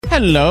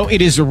Hello,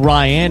 it is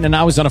Ryan, and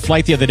I was on a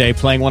flight the other day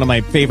playing one of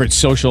my favorite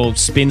social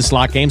spin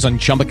slot games on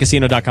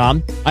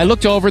ChumbaCasino.com. I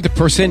looked over at the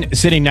person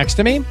sitting next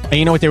to me, and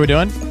you know what they were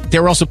doing? They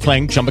were also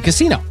playing Chumba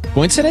Casino.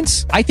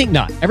 Coincidence? I think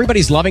not.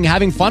 Everybody's loving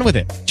having fun with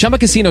it. Chumba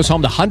Casino is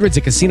home to hundreds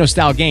of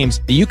casino-style games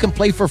that you can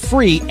play for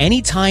free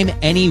anytime,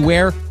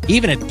 anywhere,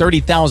 even at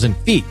 30,000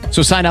 feet.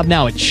 So sign up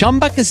now at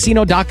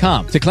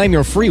ChumbaCasino.com to claim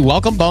your free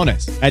welcome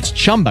bonus. That's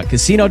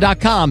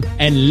ChumbaCasino.com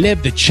and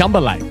live the Chumba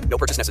life. No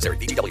purchase necessary.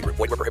 VGW Group.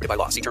 Void where prohibited by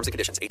law. See terms and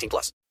conditions. 18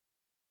 plus.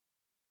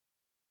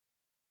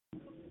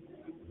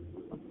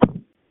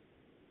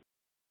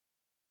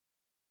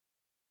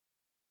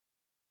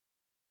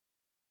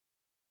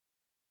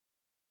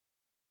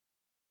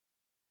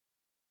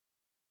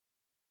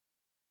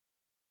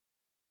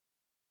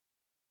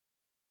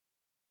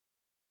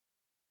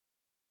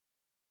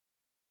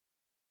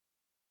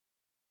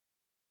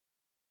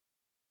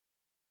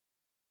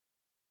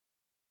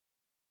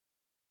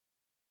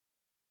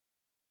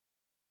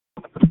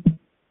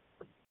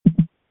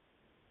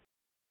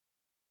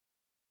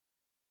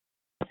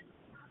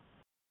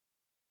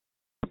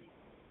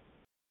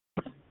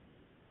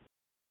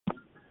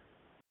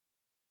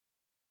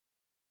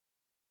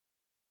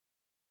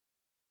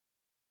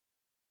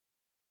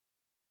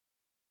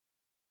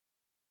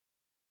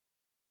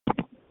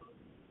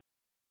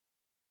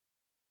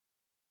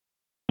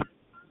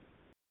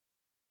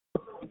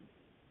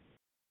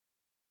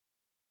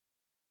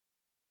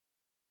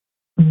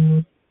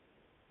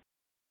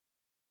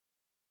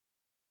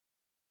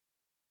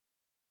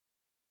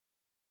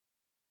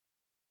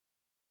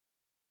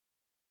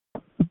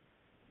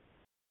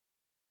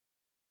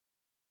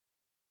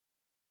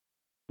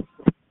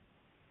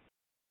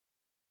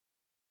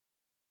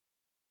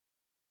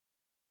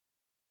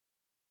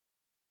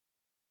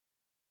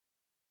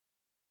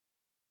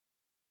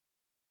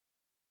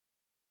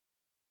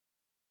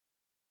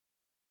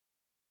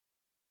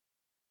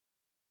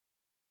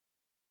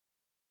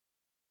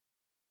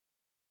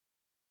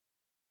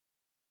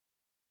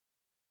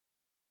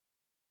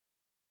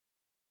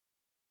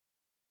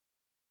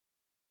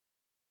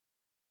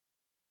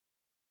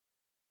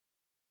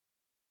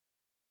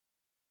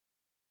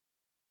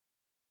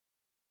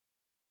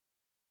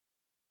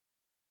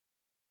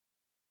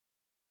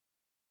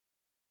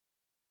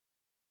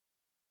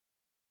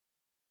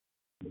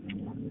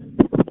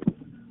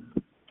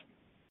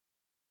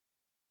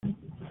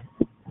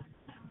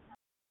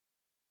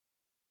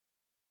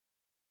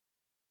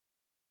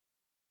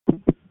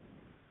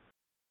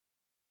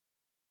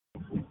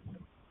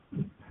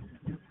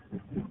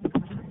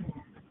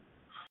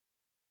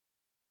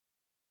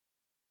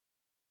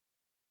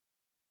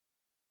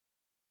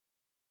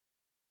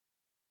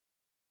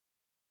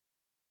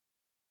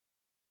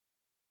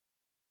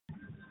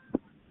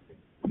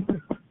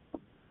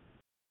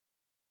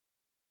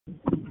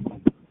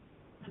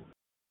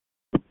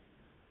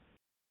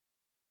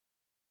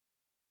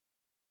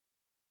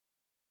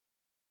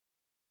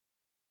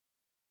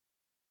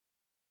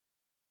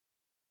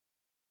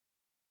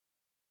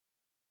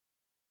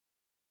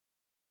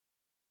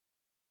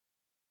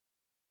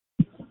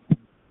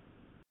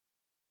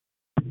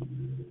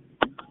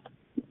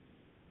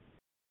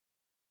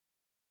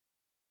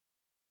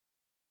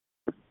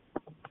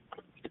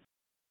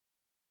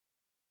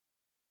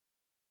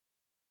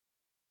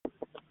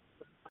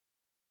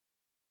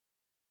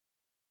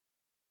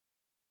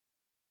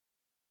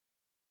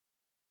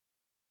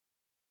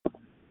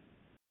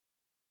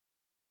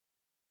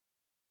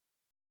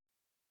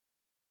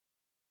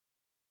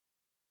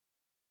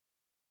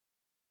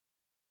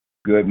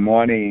 Good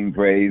morning,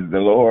 praise the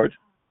Lord.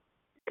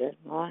 Good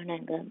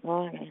morning, good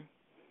morning.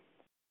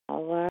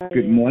 How are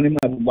Good you? morning,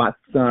 my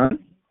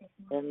Watson.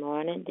 Good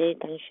morning,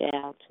 Deacon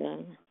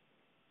Shelton.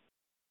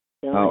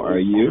 How are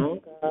you?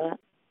 Good.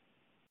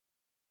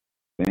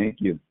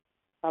 Thank you.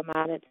 Come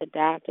out at the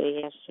doctor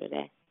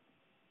yesterday.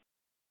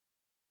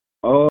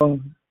 Oh,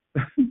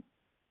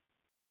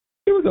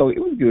 it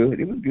was good.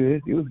 It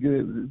was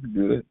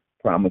good.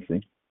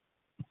 Promising.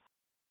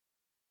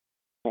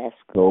 That's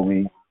good. Told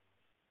me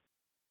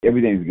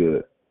everything's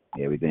good.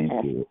 Everything's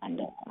That's good.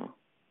 wonderful.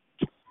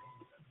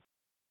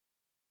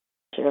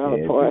 Cheryl,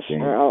 Yeah, poor everything.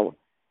 Cheryl.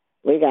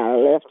 We got to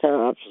lift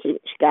her up. She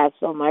got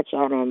so much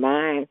on her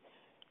mind.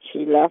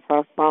 She left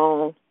her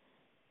phone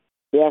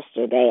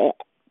yesterday,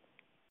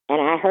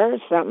 and I heard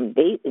something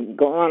beeping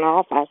going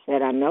off. I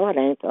said, I know it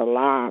ain't the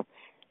alarm.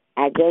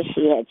 I guess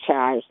she had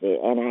charged it,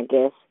 and I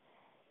guess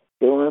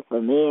doing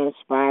for me and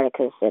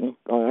Spartacus and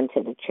going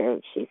to the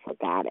church, she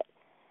forgot it.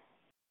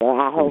 So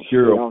I hope she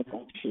don't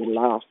think she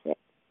lost it.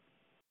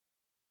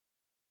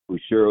 Who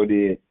Cheryl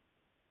did?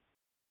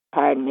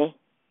 Pardon me?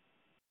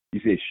 You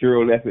said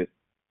Cheryl left it?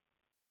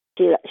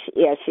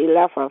 She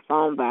left her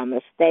phone by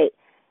mistake.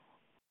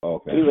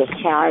 Okay. She was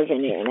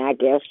charging it, and I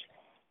guess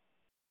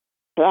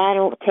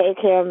trying to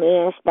take care of me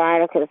and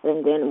Spartacus,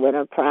 and then with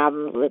her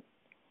problems with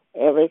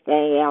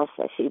everything else,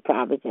 so she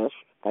probably just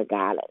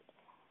forgot it.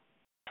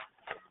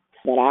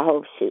 But I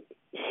hope she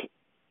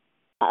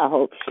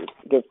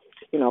gets,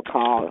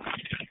 called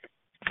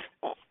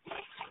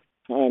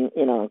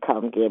and,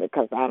 come get it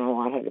because I don't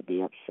want her to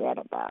be upset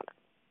about it.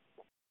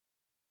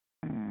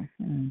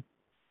 Mm-hmm.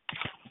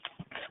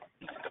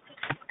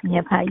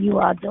 Yep, how you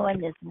all doing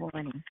this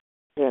morning?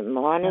 Good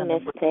morning,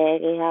 Miss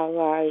Peggy. How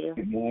are you?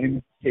 Good morning,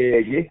 Miss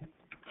Peggy.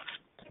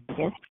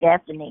 It's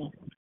Stephanie.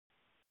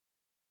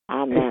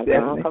 I'm not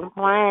going to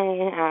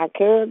complain. I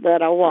could,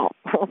 but I won't.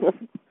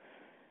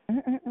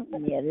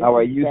 How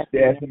are you,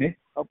 Stephanie?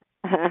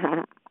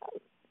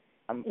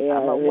 I'm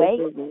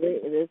awake.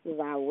 This is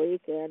our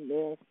weekend. Me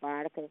and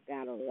Spartacus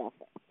got a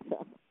ruffle.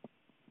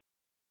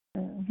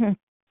 Mm-hmm.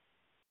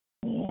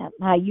 Yeah,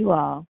 how you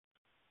all?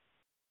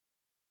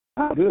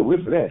 I'm good. We're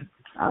blessed.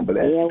 I'm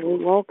blessed. Yeah, we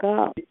woke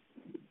up.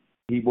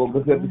 He woke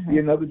us up to see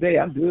another day.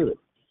 I'm good.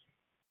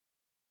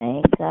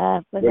 Thank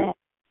God for that.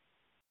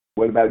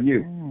 What about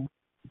you?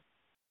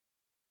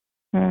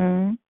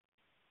 Mm-hmm.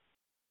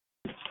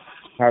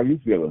 How are you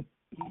feeling?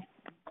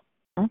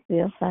 I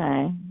feel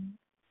fine.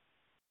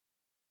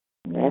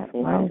 Yeah, as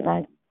long as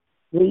I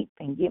sleep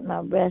and get my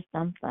rest,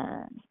 I'm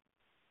fine.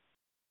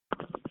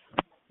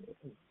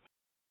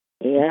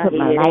 Yeah, he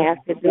didn't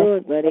have to do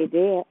it, but he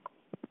did.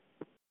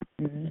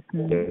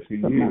 Mm-hmm. Yes, he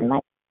Put my did.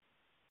 life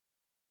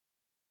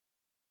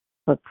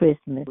for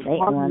Christmas. They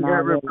on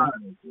already.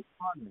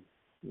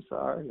 I'm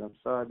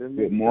sorry.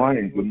 Good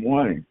morning. Good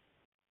morning.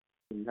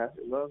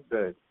 Happy Love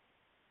Day.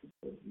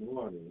 Good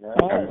morning.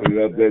 Happy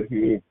Love Day to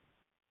you.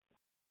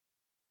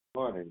 Good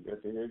morning.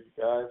 Good to hear you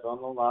guys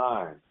on the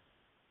line.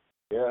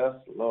 Yes,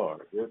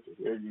 Lord. Good to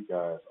hear you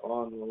guys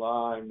on the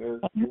line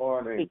this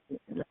morning.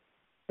 You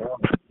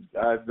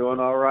guys doing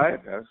all right?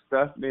 That's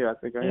Stephanie. I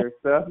think I hear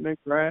Stephanie,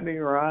 Granny,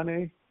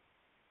 Ronnie.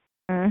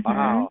 Mm-hmm.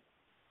 Wow.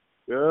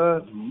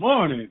 Good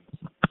morning.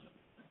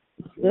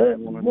 Good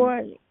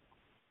morning.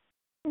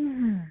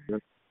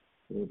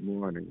 Good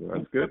morning. Well,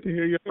 it's good to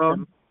hear you all.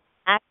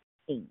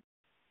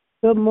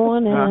 Good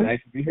morning.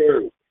 Nice to be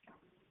heard.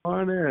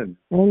 Morning.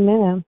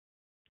 Amen.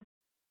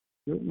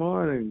 Good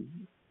morning.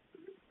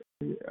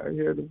 I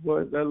hear the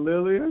voice. Is that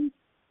Lillian?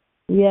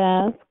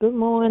 Yes. Good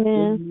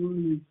morning. Good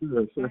morning,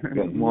 sis.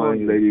 Good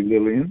morning, Lady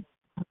Lillian.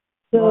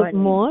 Good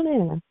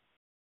morning.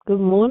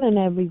 Good morning,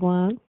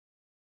 everyone.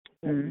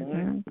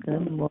 Mm-hmm.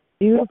 Good morning.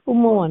 Beautiful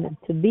morning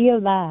to be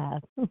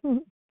alive.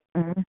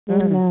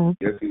 Amen.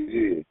 Yes, it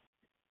is.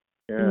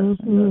 Yes.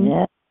 Mm-hmm.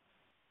 Yeah.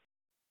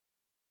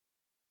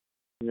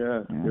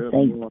 Yes. Good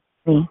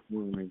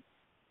morning.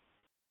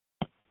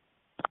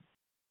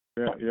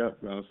 Yeah.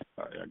 No,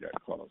 sorry, I got to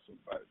call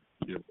somebody.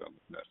 Give them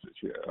a message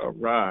here. All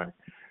right.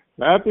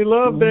 Happy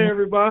Love Day,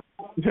 everybody.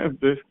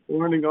 This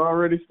morning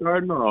already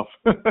starting off.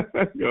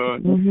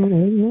 Going.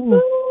 Mm-hmm.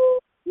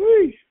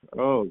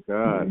 Oh,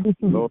 God.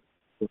 Lord.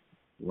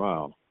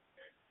 Wow.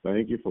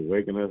 Thank you for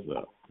waking us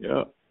up.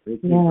 Yep.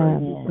 Thank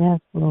you. Yes,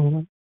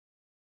 Lord.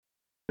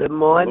 Good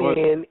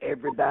morning,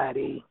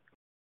 everybody.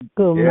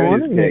 Good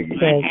morning, Miss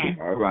Peggy.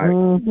 All right.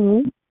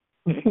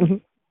 Mm-hmm.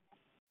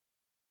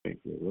 Thank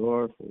you,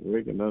 Lord, for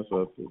waking us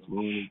up this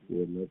morning to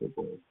another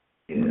day.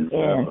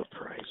 Yes.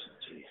 Praise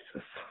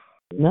Jesus.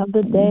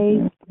 Another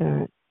day.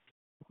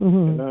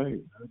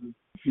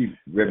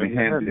 Reverend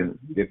Hampton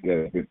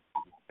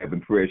have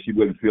been prayer. She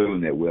wasn't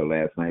feeling that well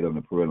last night on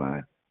the prayer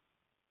line.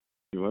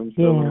 She wasn't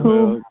feeling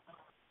well.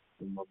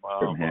 My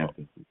mom.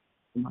 Hampton.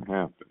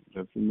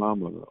 That's your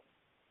mama, though.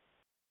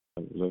 I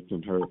was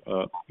lifting her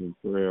up in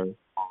prayer.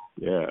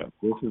 Yeah,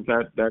 this is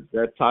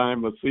that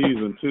time of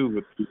season too,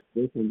 with the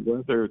different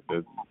weather,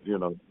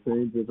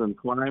 changes in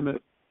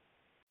climate.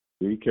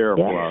 Be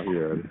careful out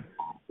here.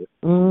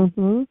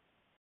 Mm-hmm.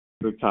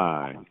 The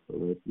time, so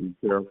let's be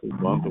careful.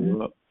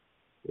 Bundle up.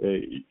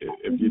 Hey,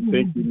 if you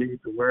think you need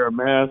to wear a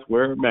mask,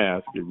 wear a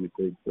mask. If you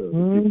think so,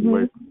 keep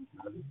away from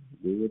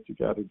it. Do what you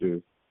got to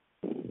do.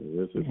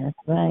 That's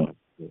right.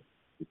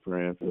 We're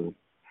praying for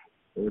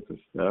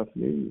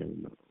Stephanie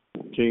and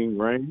King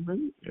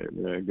Raymond.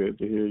 Hey, good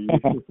to hear you.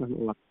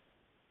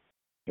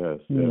 Yes.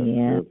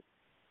 Good.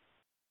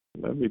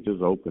 Let me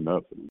just open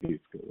up at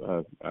least,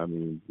 because I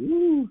mean,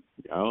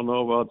 I don't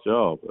know about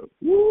y'all, but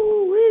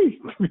woo-wee.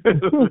 That's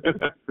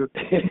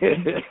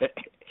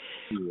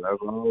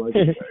all I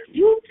can say.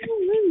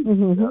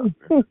 Woo-wee.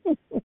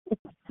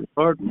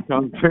 Lord, we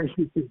come to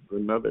you for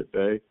another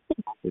day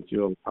that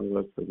you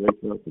allow us to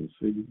wake up and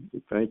see. We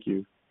thank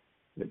you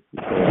that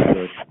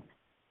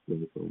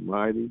you're so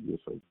mighty, you're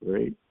so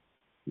great,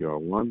 you're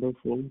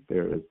wonderful.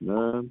 There is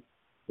none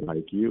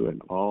like you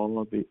in all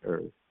of the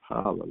earth.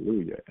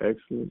 Hallelujah.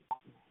 Excellent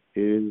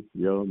is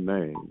your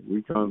name.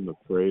 We come to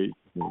praise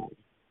you.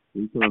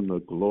 We come to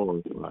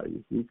glorify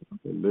you. We come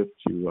to lift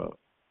you up.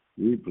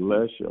 We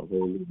bless your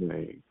holy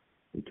name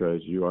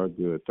because you are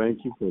good.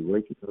 Thank you for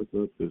waking us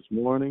up this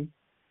morning,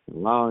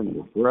 allowing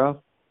your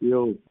breath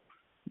to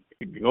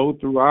go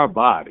through our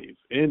bodies,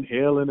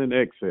 inhaling and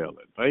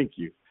exhaling. Thank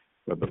you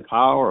for the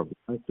power of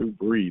life through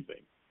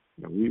breathing.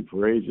 And we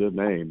praise your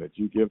name that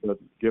you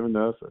given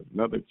us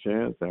another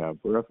chance to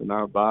have breath in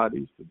our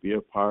bodies, to be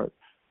a part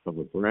of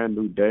a brand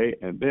new day,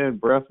 and then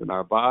breath in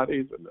our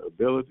bodies and the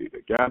ability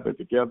to gather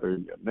together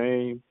in your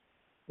name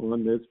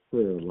on this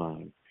prayer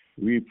line.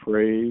 We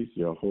praise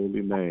your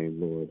holy name,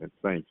 Lord, and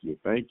thank you.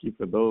 Thank you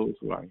for those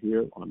who are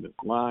here on this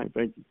line.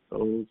 Thank you for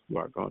those who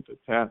are going to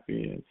tap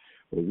in.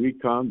 Where we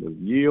come to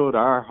yield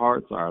our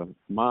hearts, our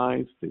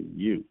minds to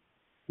you,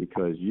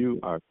 because you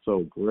are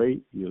so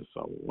great. You're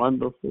so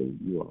wonderful.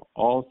 You are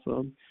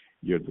awesome.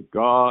 You're the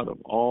God of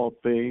all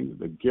things,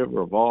 the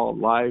giver of all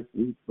life.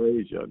 We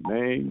praise your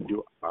name.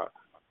 You are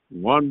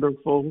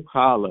wonderful.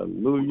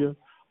 Hallelujah.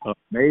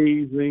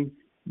 Amazing.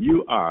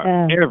 You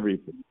are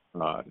everything,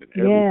 God.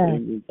 And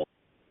everything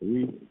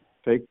we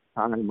take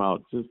time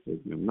out just to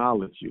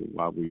acknowledge you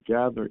while we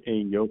gather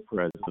in your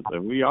presence.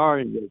 And we are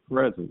in your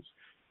presence,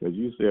 because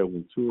you said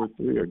when 2 or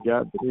 3 are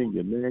gathered in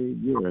your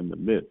name, you're in the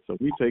midst. So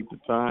we take the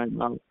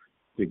time out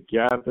to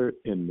gather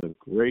in the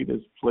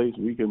greatest place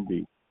we can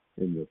be,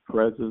 in the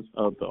presence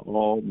of the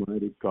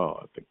Almighty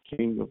God, the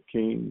King of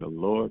Kings, the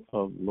Lord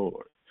of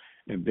Lords.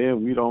 And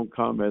then we don't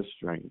come as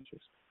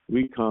strangers.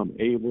 We come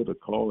able to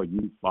call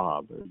you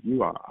Father.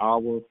 You are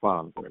our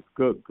Father,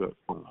 good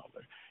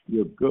Father.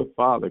 You're a good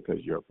Father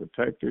because you're a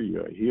protector,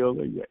 you're a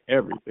healer, you're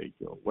everything.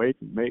 You're a way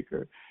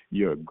maker,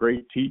 you're a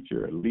great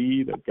teacher, a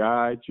lead, a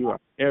guide. You are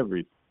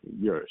everything.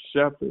 You're a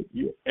shepherd,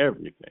 you're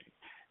everything.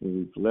 And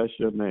we bless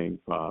your name,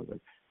 Father,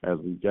 as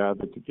we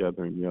gather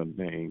together in your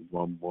name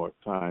one more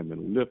time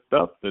and lift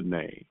up the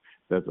name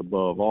that's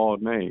above all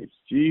names.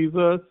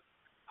 Jesus,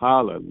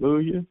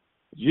 hallelujah.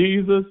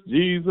 Jesus,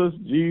 Jesus,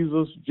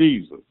 Jesus,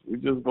 Jesus. We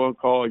just want to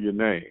call your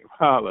name.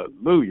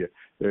 Hallelujah.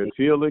 There's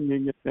healing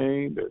in your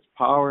name. There's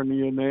power in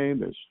your name.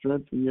 There's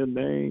strength in your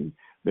name.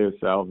 There's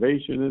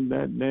salvation in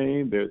that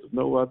name. There's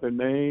no other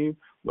name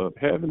but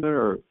heaven and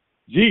earth.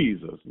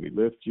 Jesus, we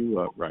lift you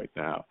up right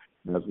now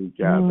as we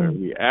gather.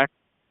 We ask,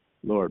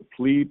 Lord,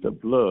 plead the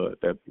blood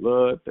that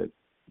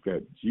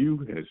you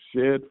have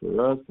shed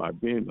for us by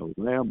being the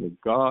Lamb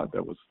of God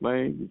that was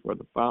slain before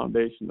the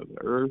foundation of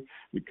the earth,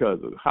 because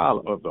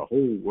of the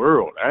whole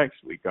world.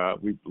 Actually,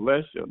 God, we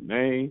bless your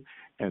name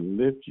and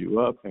lift you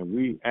up, and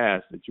we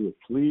ask that you would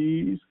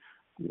please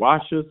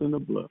wash us in the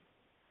blood.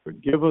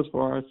 Forgive us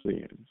for our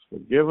sins.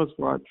 Forgive us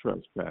for our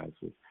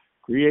trespasses.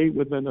 Create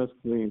within us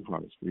clean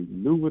hearts.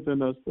 Renew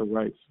within us the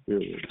right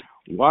spirit.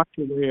 Wash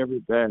away every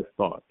bad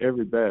thought,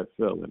 every bad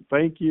feeling.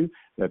 Thank you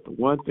that the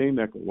one thing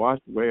that can wash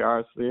away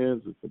our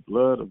sins is the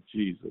blood of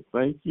Jesus.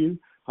 Thank you,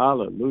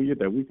 hallelujah,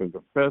 that we can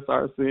confess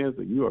our sins,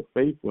 and you are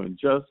faithful and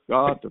just,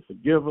 God, to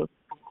forgive us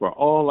for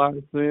all our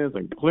sins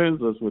and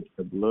cleanse us with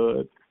your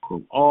blood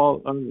from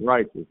all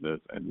unrighteousness.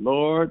 And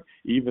Lord,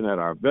 even at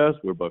our best,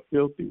 we're but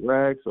filthy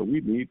rags, so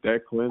we need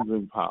that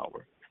cleansing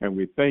power. And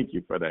we thank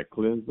you for that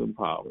cleansing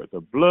power.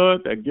 The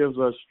blood that gives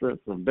us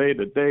strength from day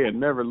to day and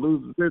never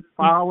loses its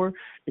power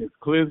is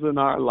cleansing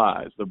our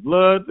lives. The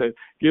blood that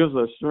gives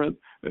us strength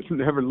that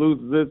never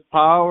loses its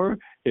power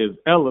is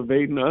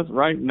elevating us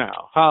right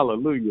now.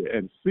 Hallelujah.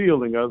 And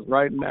sealing us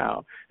right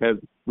now, has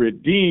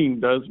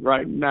redeemed us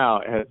right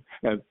now,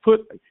 has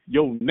put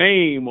your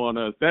name on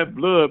us. That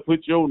blood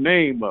put your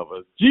name of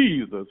us.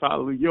 Jesus,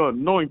 hallelujah, your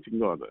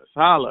anointing on us.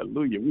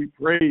 Hallelujah. We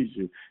praise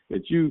you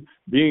that you,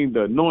 being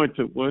the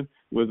anointed one,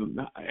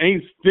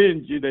 ain't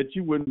stingy, that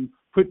you wouldn't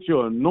put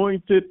your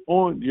anointing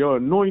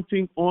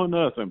on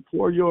us and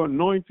pour your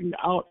anointing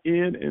out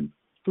in and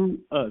through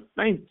us.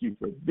 Thank you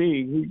for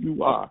being who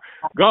you are.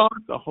 God,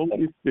 the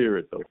Holy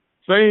Spirit, the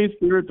same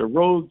Spirit that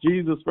rose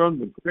Jesus from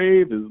the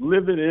grave, is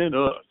living in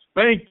us.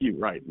 Thank you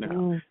right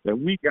now that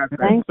we got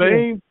that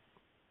same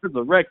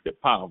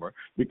resurrected power,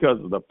 because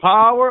of the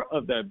power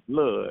of that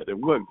blood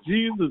and what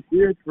Jesus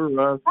did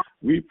for us.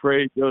 We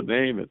praise your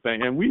name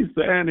and we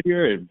stand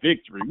here in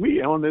victory.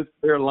 We on this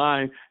prayer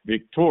line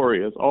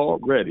victorious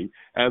already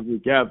as we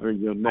gather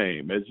in your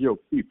name, as your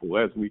people.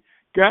 As we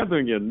gather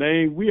in your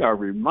name, we are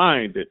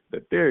reminded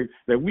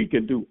that we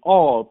can do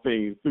all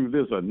things through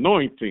this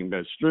anointing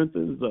that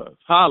strengthens us.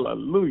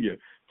 Hallelujah.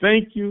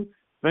 Thank you,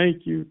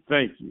 thank you,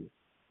 thank you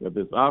for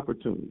this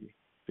opportunity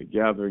to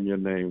gather in your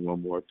name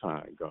one more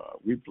time, God.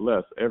 We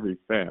bless every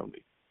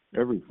family,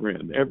 every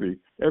friend, every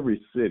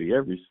city,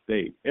 every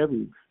state,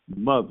 every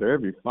mother,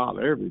 every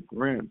father, every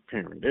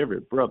grandparent,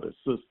 every brother,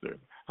 sister.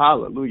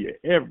 Hallelujah.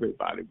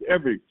 Everybody,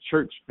 every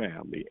church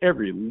family,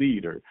 every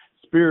leader,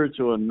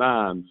 spiritual and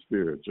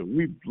non-spiritual.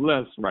 We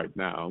bless right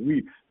now.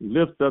 We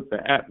lift up the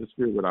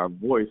atmosphere with our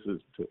voices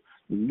to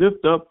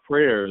lift up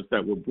prayers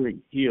that will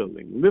bring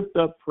healing. Lift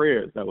up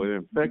prayers that will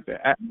infect the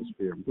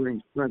atmosphere and bring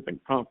strength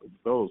and comfort to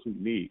those who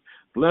need.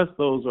 Bless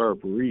those who are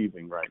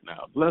bereaving right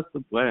now. Bless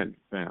the Blanton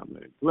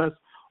family. Bless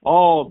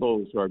all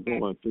those who are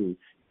going through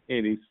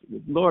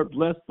Lord,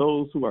 bless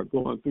those who are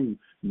going through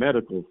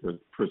medical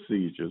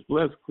procedures.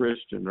 Bless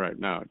Christian right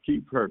now.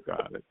 Keep her,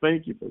 God. I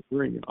thank you for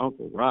bringing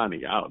Uncle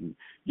Ronnie out and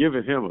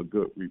giving him a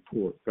good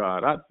report,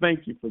 God. I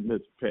thank you for Miss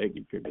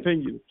Peggy.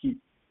 Continue to keep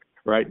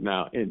right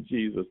now in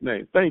Jesus'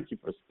 name. Thank you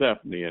for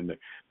Stephanie and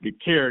the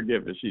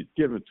caregiver she's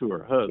given to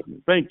her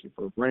husband. Thank you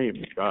for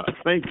Raymond, God.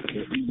 Thank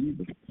you that we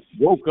even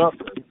woke up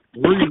and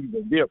breathed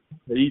and give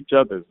to each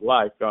other's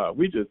life, God.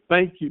 We just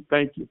thank you,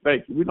 thank you,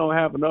 thank you. We don't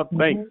have enough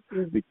thanks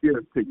to give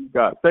to you,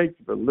 God. Thank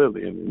you for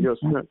Lillian and your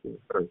strength in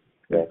her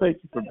And thank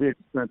you for being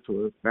sent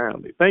to her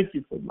family. Thank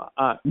you for my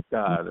aunt,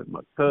 God, and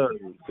my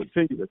cousins.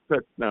 Continue to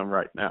touch them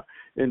right now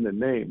in the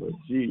name of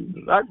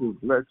Jesus. I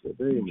just bless your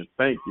name and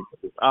thank you for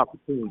this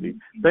opportunity.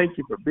 Thank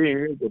you for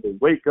being able to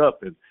wake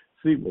up and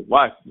see my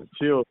wife and my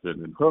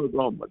children and hug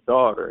on my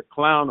daughter and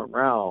clown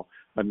around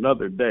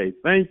another day.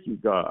 Thank you,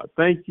 God.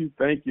 Thank you,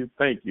 thank you,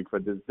 thank you for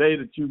this day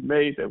that you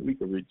made that we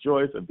can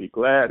rejoice and be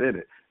glad in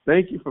it.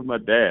 Thank you for my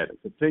dad,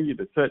 and continue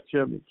to touch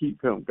him and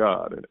keep him,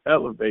 God, and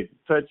elevate and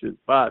touch his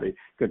body.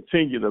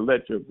 Continue to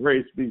let your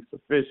grace be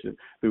sufficient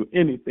through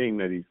anything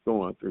that he's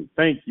going through.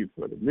 Thank you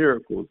for the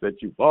miracles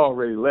that you've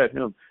already let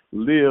him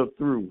live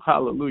through,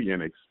 hallelujah,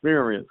 and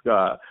experience,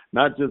 God,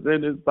 not just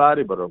in his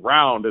body, but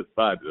around his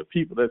body, the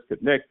people that's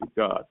connected,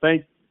 God.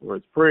 Thank you for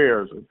his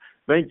prayers, and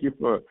thank you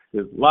for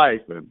his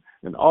life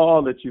and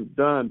all that you've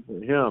done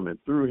for him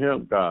and through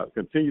him, God.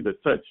 Continue to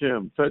touch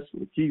him, touch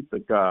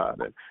Lakeitha,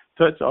 God, and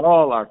touch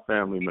all our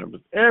family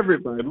members,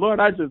 everybody. Lord,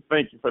 I just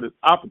thank you for this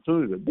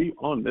opportunity to be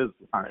on this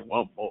line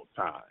one more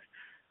time,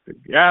 to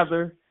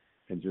gather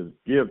and just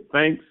give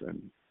thanks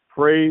and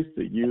praise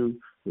to you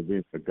for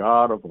being the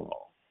God of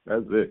all.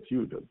 That's it.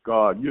 You're the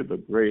God. You're the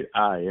great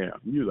I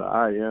am. You're the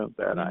I am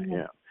that I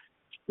am.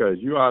 Because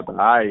you are the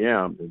I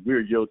am, and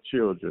we're your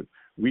children.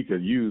 We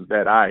could use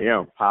that I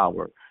am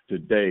power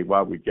today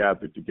while we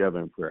gather together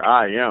in prayer.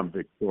 I am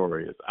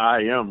victorious.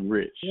 I am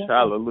rich.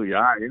 Hallelujah.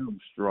 I am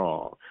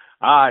strong.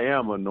 I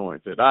am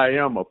anointed. I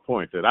am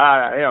appointed.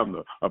 I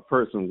am a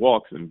person who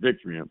walks in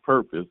victory and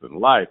purpose and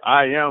life.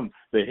 I am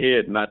the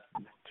head, not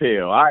the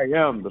tail. I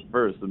am the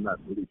first and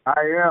not the least.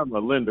 I am a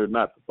lender,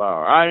 not the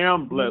borrower. I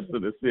am blessed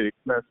in the city,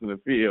 blessed in the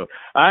field.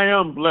 I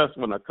am blessed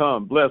when I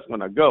come, blessed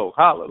when I go.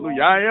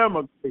 Hallelujah. I am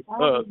a great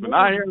husband.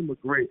 I am a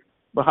great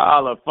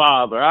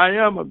father. I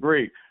am a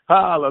great,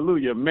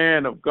 hallelujah,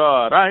 man of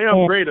God. I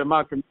am great in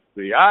my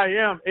community. I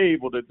am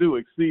able to do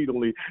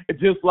exceedingly,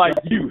 just like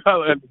you,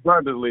 and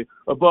abundantly,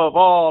 above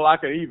all I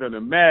can even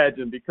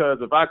imagine, because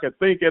if I could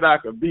think it, I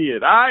could be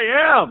it. I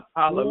am,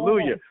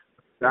 hallelujah,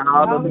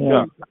 God of the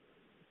God,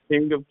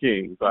 King of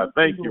Kings. So I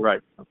thank you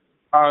right now.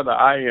 Power that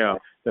I am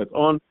that's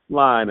on the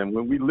line, and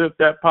when we lift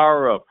that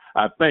power up,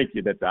 I thank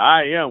you that the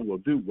I am will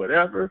do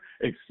whatever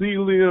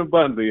exceedingly and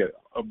abundantly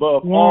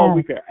above all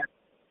we can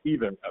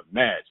even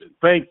imagine.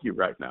 Thank you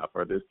right now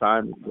for this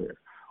time of prayer.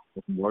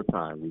 One more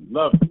time, we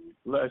love you, we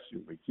bless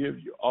you, we give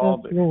you all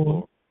the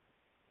glory,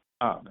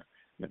 honor,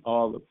 and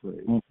all the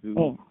praise.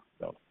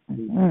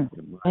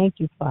 Thank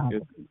you,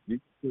 Father. In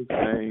Jesus'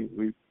 name,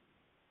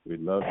 we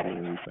love you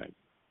and we thank you.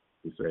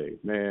 We say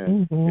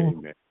amen,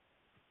 amen,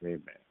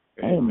 amen,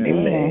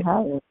 amen.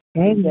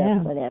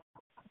 Amen.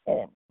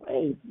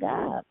 Praise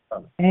God.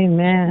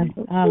 Amen.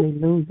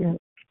 Hallelujah.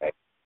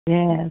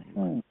 Yes.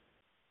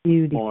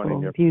 Beautiful,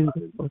 morning,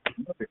 beautiful.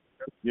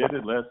 Get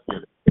it, let's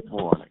get it. Good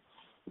morning.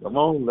 Come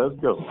on, let's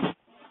go.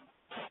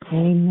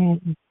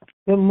 Amen.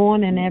 Good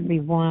morning,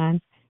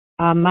 everyone.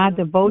 My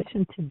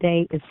devotion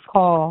today is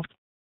called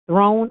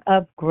Throne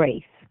of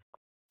Grace.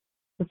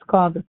 It's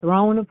called the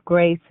Throne of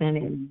Grace, and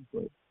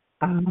it's,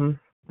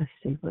 let's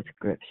see what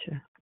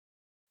scripture.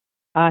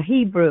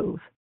 Hebrews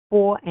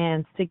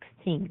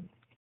 4:16.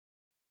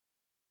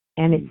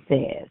 And it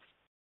says,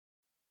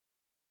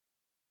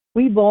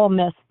 we've all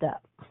messed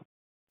up.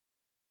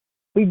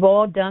 We've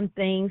all done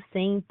things,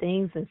 seen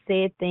things, and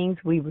said things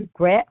we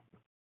regret.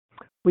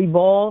 We've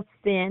all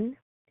sinned,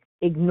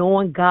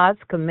 ignoring God's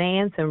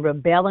commands and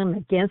rebelling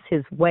against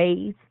his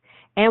ways.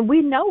 And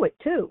we know it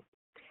too.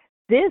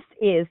 This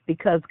is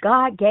because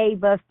God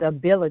gave us the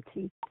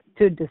ability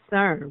to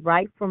discern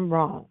right from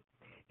wrong.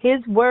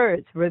 His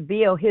words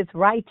reveal his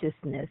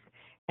righteousness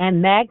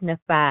and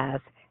magnifies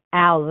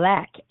our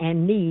lack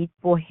and need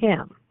for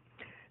him.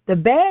 The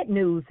bad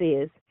news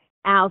is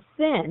our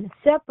sin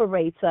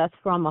separates us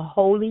from a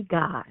holy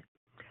God.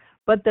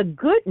 But the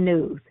good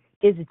news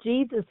is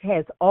Jesus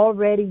has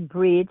already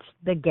bridged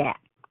the gap.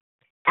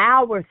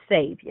 Our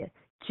Savior,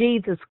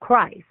 Jesus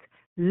Christ,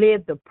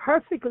 lived the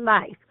perfect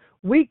life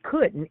we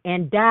couldn't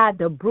and died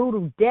the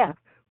brutal death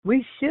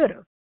we should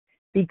have.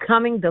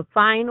 Becoming the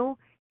final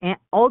and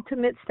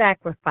ultimate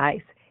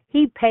sacrifice,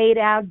 he paid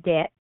our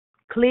debt,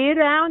 cleared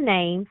our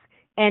names,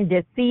 and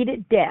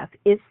defeated death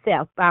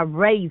itself by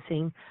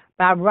rising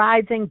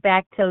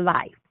back to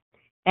life.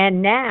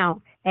 And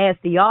now, as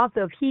the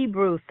author of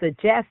Hebrews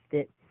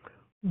suggested,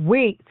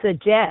 we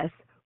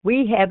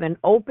have an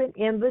open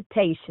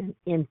invitation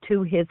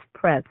into his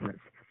presence.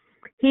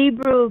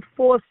 Hebrews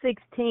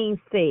 4:16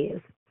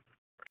 says,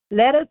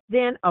 let us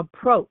then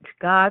approach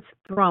God's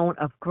throne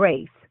of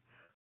grace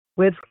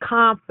with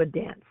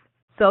confidence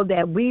so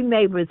that we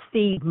may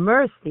receive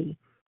mercy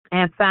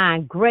and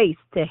find grace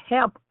to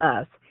help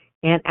us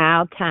in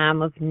our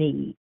time of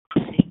need.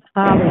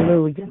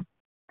 Hallelujah.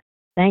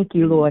 Thank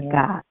you, Lord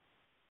God.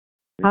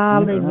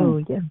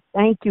 Hallelujah.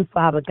 Thank you,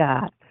 Father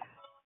God.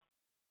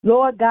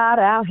 Lord God,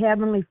 our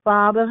Heavenly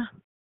Father,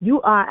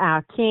 you are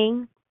our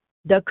King,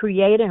 the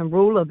creator and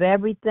ruler of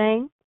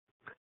everything.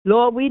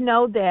 Lord, we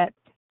know that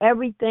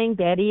everything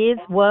that is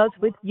was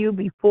with you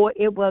before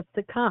it was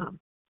to come.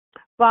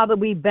 Father,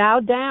 we bow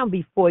down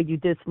before you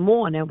this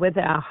morning with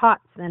our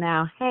hearts and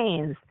our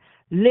hands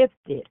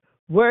lifted,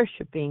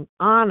 worshiping,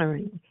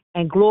 honoring,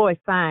 and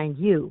glorifying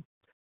you.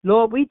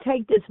 Lord, we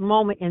take this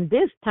moment in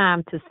this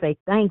time to say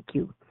thank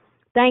you.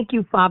 Thank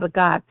you, Father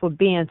God, for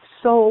being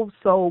so,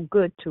 so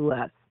good to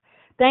us.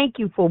 Thank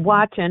you for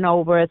watching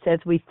over us as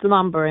we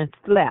slumber and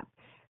slept.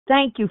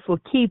 Thank you for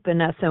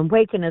keeping us and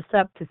waking us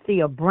up to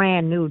see a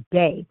brand new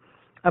day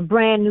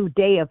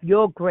of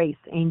your grace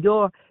and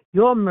your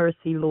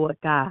mercy, Lord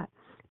God.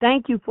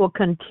 Thank you for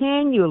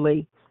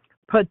continually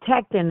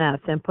protecting us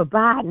and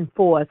providing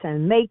for us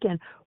and making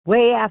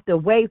way after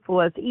way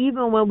for us,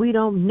 even when we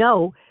don't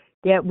know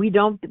that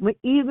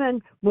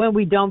even when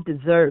we don't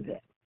deserve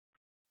it.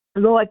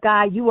 Lord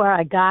God, you are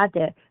a God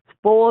that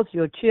spoils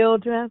your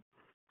children.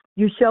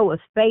 You show us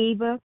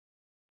favor.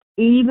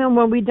 Even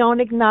when we don't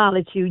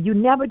acknowledge you, you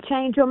never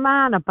change your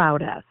mind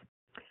about us.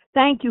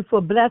 Thank you for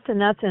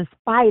blessing us in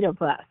spite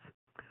of us.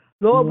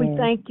 Lord, we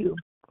thank you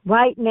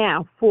right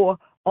now for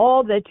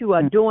all that you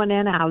are doing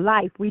in our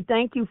life. We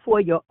thank you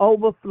for your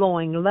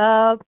overflowing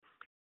love,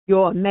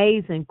 your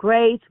amazing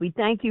grace. We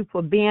thank you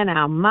for being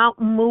our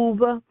mountain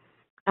mover,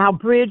 our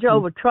bridge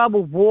over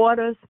troubled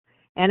waters,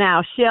 and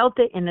our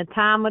shelter in the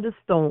time of the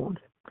storms.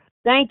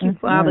 Thank you,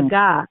 Father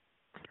God,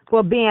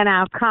 for being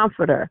our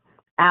comforter,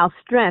 our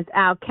strength,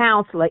 our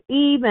counselor,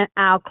 even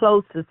our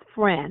closest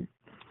friend.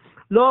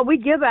 Lord, we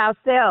give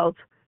ourselves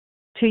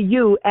to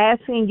you,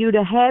 asking you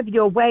to have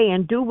your way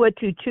and do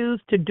what you choose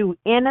to do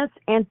in us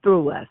and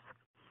through us.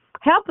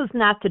 Help us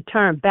not to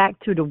turn back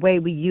to the way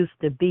we used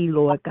to be,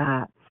 Lord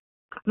God.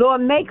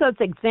 Lord, make us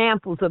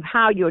examples of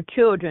how your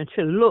children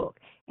should look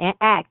and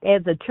act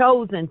as a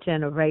chosen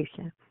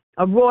generation,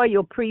 a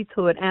royal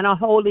priesthood and a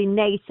holy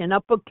nation, a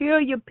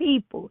peculiar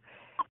people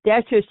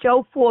that should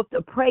show forth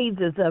the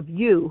praises of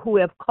you who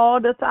have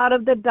called us out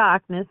of the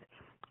darkness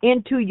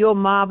into your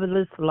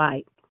marvelous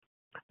light.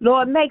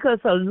 Lord, make us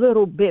a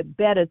little bit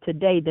better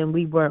today than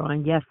we were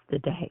on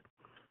yesterday.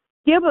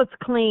 Give us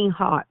clean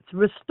hearts,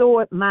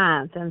 restored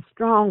minds, and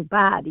strong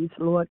bodies,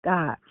 Lord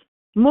God.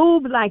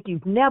 Move like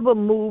you've never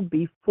moved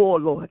before,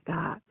 Lord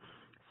God.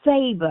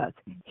 Save us,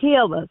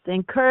 heal us,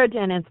 encourage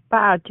and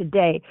inspire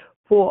today,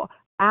 for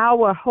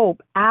our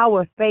hope,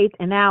 our faith,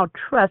 and our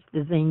trust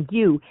is in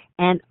you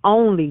and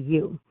only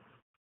you.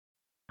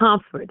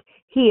 Comfort,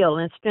 heal,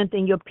 and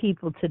strengthen your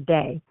people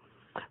today.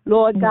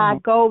 Lord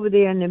God, go over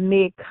there in the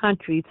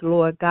mid-countries,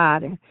 Lord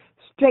God, and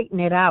straighten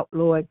it out,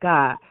 Lord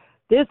God.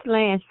 This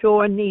land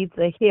sure needs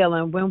a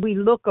healing. When we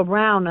look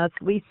around us,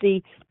 we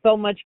see so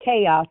much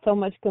chaos, so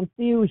much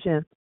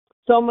confusion,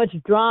 so much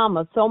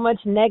drama, so much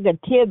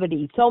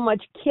negativity, so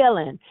much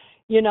killing,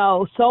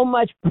 so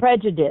much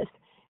prejudice,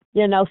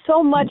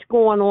 so much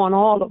going on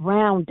all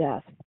around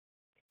us.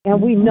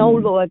 And we know,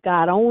 Lord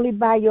God, only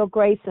by your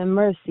grace and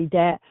mercy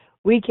that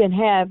we can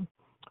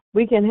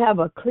have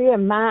a clear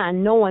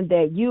mind knowing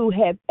that you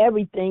have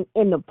everything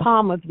in the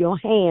palm of your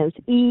hands,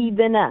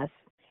 even us.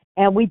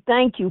 And we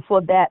thank you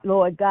for that,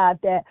 Lord God,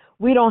 that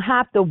we don't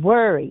have to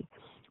worry.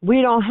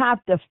 We don't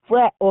have to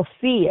fret or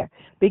fear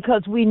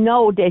because we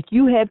know that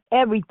you have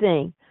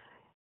everything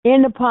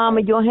in the palm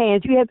of your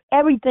hands. You have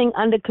everything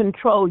under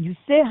control. You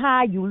sit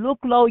high, you look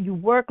low, you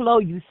work low,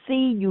 you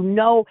see, you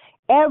know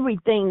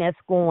everything that's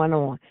going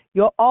on.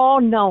 You're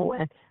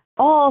all-knowing,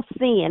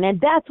 all-seeing,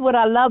 and that's what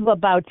I love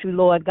about you,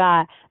 Lord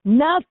God.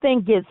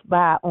 Nothing gets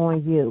by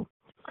on you.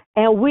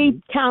 And we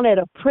count it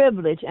a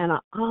privilege and an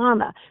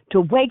honor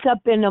to wake up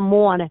in the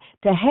morning,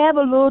 to have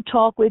a little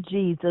talk with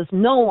Jesus,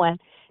 knowing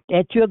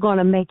that you're going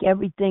to make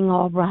everything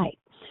all right.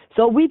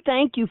 So we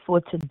thank you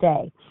for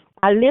today.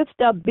 I lift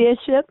up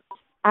Bishop.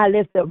 I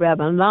lift up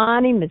Reverend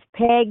Lonnie, Miss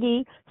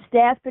Peggy,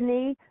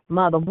 Stephanie,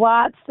 Mother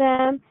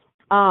Watson,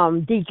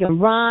 Deacon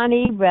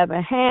Ronnie,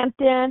 Reverend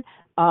Hampton,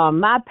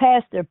 my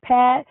Pastor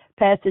Pat,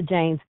 Pastor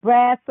James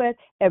Bradford,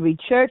 every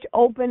church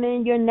open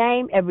in your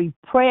name, every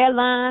prayer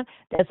line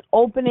that's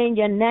open in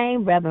your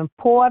name, Reverend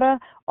Porter,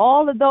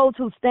 all of those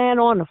who stand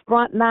on the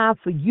front line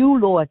for you,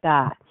 Lord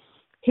God.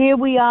 Here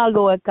we are,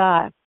 Lord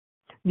God,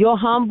 your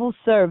humble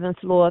servants,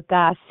 Lord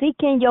God,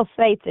 seeking your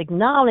face,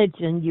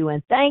 acknowledging you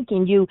and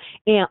thanking you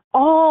in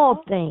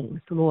all things,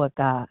 Lord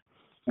God.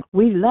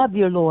 We love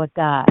you, Lord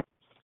God.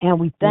 And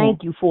we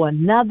thank you for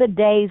another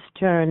day's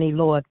journey,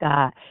 Lord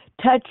God.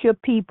 Touch your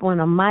people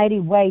in a mighty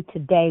way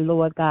today,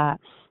 Lord God.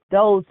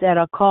 Those that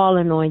are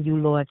calling on you,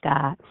 Lord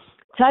God.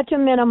 Touch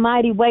them in a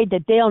mighty way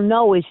that they'll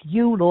know it's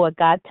you, Lord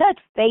God. Touch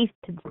Faith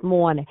this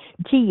morning,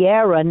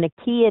 Tiara,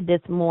 Nakia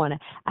this morning.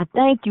 I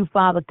thank you,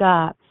 Father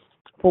God,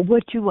 for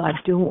what you are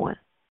doing.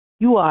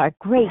 You are a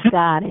great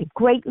God and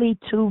greatly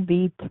to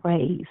be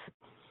praised.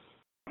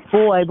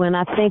 Boy, when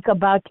I think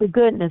about your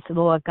goodness,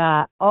 Lord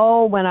God,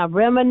 when I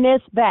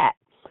reminisce back,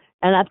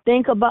 and I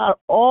think about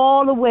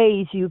all the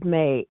ways you've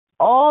made,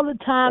 all the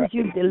times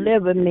you've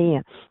delivered me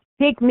and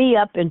picked me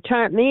up and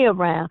turned me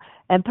around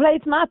and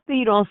placed my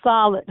feet on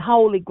solid,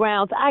 holy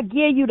grounds. I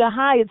give you the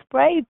highest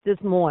praise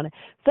this morning,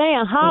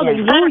 saying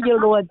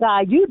hallelujah, Lord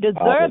God. You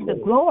deserve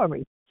the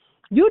glory.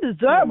 You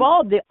deserve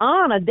all the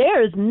honor.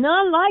 There is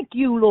none like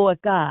you, Lord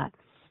God.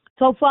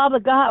 So, Father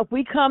God,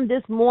 we come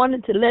this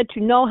morning to let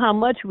you know how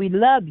much we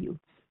love you,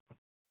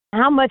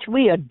 how much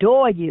we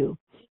adore you.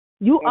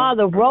 You are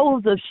the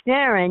rose of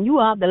Sharon. You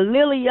are the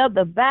lily of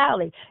the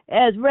valley.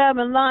 As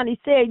Reverend Lonnie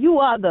said, you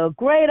are the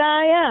great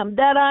I am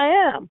that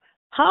I am.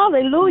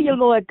 Hallelujah,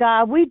 Lord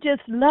God. We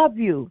just love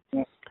you.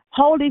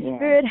 Holy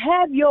Spirit,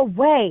 have your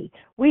way.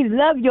 We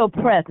love your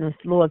presence,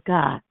 Lord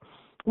God.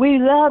 We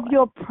love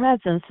your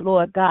presence,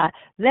 Lord God,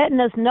 letting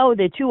us know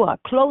that you are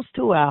close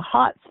to our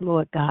hearts,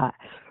 Lord God.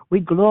 We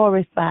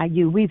glorify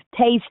you. We've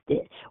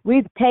tasted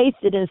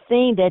and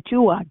seen that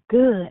you are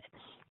good.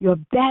 You're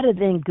better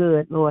than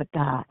good, Lord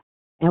God.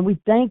 And we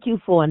thank you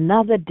for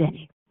another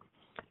day.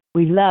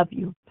 We love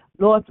you.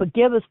 Lord,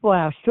 forgive us for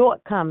our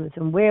shortcomings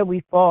and where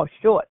we fall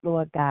short,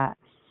 Lord God.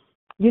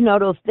 You know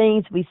those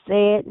things we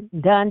said,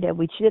 done that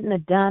we shouldn't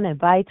have done, and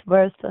vice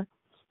versa.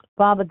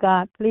 Father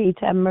God, please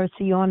have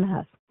mercy on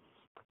us.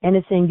 And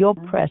it's in your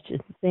precious,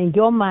 it's in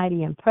your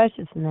mighty and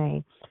precious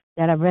name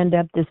that I render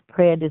up this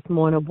prayer this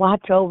morning.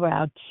 Watch over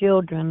our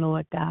children,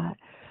 Lord God.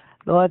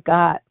 Lord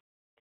God,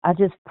 I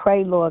just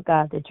pray, Lord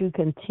God, that you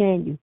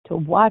continue to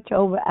watch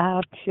over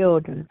our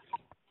children.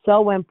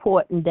 So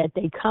important that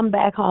they come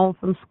back home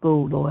from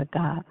school, Lord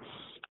God.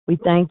 We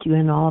thank you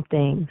in all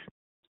things.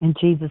 In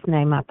Jesus'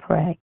 name I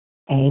pray.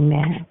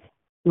 Amen.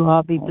 You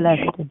all be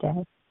blessed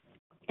today.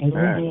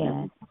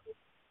 Amen.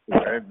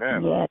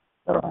 Amen. Yes,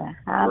 Lord.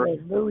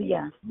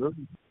 Hallelujah.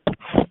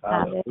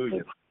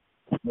 Hallelujah.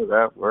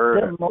 That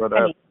word,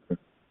 that's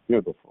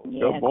beautiful.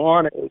 Yes. Good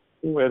morning.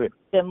 With it.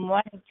 Good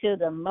morning to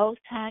the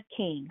Most High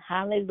King.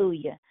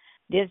 Hallelujah.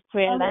 This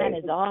prayer line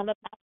is all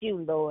about you,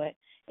 Lord.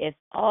 It's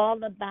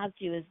all about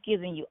you. It's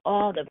giving you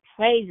all the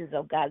praises,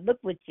 oh God. Look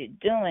what you're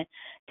doing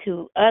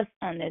to us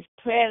on this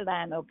prayer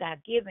line, oh God,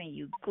 giving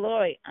you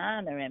glory,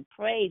 honor, and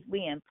praise.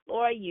 We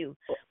implore you.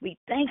 We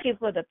thank you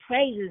for the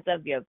praises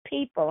of your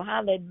people.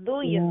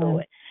 Hallelujah,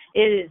 Lord.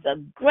 It is a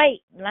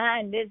great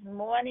line this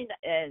morning.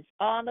 It's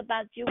all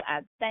about you. I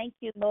thank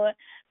you, Lord,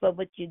 for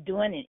what you're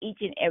doing in each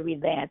and every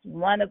last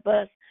one of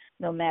us.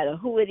 No matter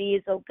who it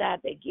is, oh God,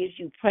 that gives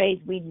you praise,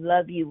 we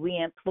love you. We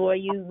implore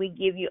you. We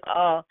give you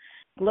all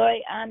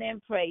glory, honor,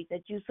 and praise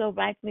that you so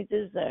rightfully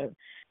deserve.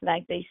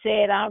 Like they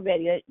said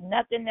already,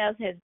 nothing else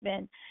has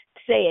been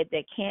said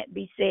that can't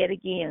be said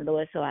again,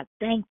 Lord. So I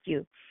thank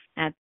you.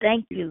 I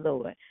thank you,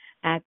 Lord.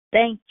 I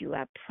thank you.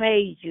 I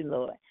praise you,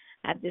 Lord.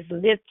 I just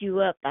lift you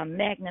up. I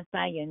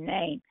magnify your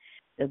name,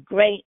 the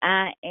great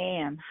I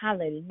am.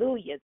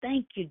 Hallelujah.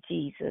 Thank you,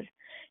 Jesus.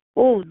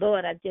 Oh,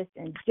 Lord, I just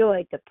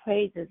enjoyed the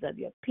praises of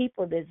your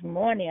people this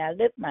morning. I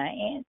lift my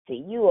hands to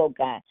you, oh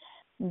God.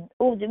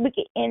 Oh, we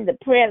can end the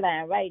prayer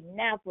line right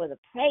now for the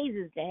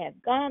praises that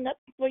have gone up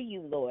for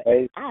you, Lord.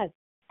 I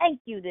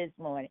thank you this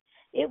morning.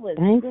 It was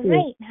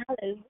great.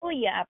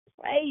 Hallelujah. I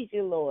praise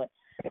you, Lord.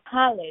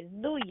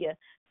 Hallelujah.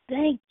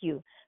 Thank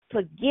you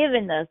for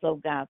giving us, oh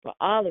God, for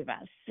all of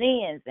our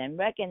sins and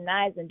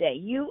recognizing that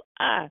you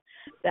are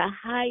the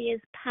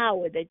highest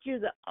power, that you're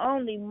the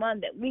only one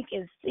that we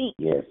can seek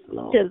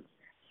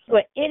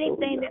for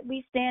anything that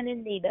we stand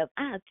in need of.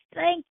 I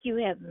thank you,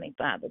 Heavenly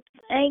Father.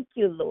 Thank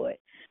you, Lord,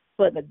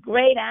 for the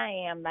great I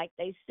am. Like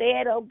they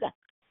said,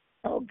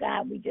 oh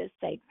God, we just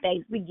say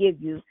thanks. We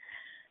give you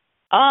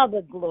all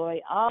the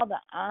glory, all the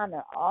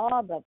honor,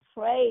 all the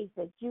praise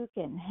that you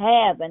can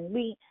have. And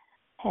we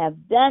have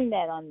done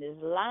that on this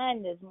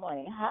line this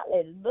morning.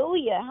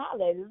 Hallelujah,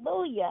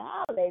 hallelujah,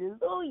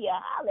 hallelujah,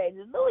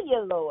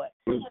 hallelujah, Lord.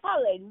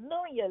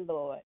 Hallelujah,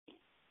 Lord.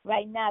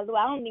 Right now, Lord,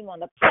 I don't even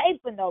want to pray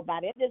for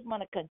nobody. I just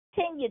want to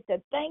continue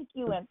to thank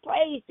you and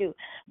praise you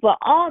for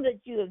all that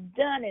you have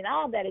done and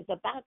all that is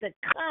about to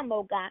come,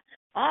 oh God.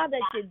 All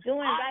that you're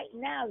doing right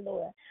now,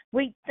 Lord.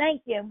 We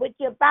thank you and what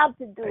you're about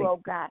to do, oh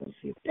God.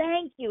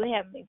 Thank you,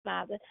 Heavenly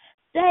Father.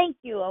 Thank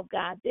you, oh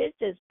God. This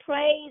is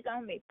praise,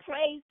 only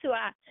praise to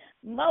our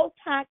Most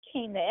High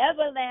King, the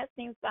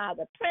everlasting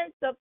Father, Prince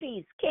of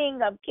Peace,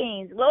 King of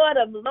Kings, Lord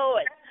of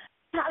Lords.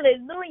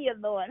 Hallelujah,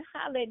 Lord.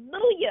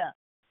 Hallelujah.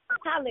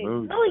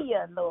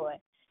 Hallelujah, Lord.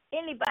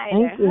 Anybody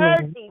that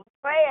heard these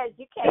prayers,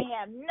 you can't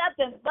have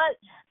nothing but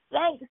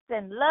thanks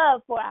and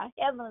love for our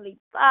Heavenly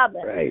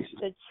Father,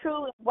 the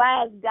true and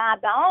wise God,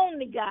 the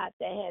only God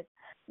that has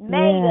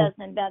made us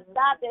and the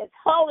God that's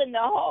holding the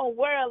whole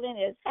world in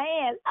his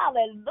hands.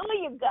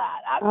 Hallelujah,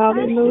 God. I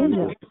praise you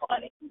this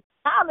morning.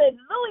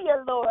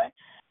 Hallelujah, Lord.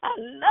 I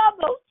love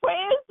those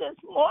prayers this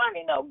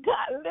morning, oh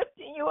God,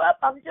 lifting you up.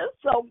 I'm just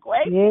so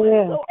grateful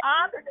and so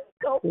honored and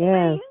so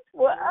pleased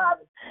for us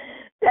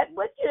that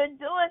what you're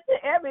doing to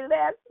every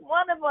last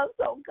one of us,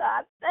 oh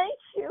God. Thank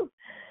you.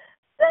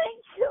 Thank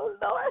you,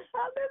 Lord.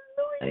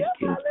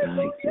 Hallelujah.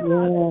 Hallelujah.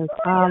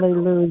 Yes,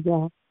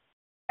 hallelujah.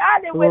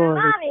 Starting with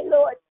Lonnie,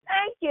 Lord.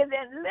 Thank you.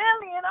 Then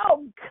Lillian,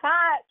 oh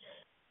God.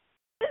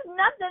 There's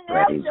nothing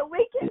else that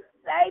we can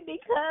say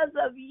because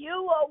of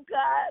you, oh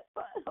God.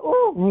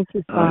 Ooh. Thank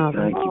you,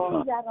 Father.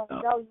 I don't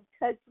know. You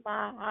touch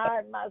my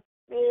heart, my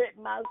spirit,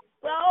 my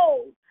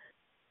soul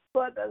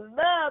for the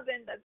love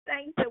and the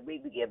thanks that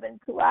we've given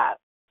to our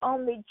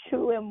only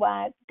true and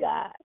wise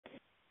God.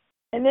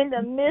 And in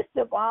the midst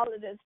of all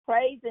of this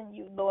praising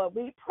you, Lord,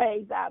 we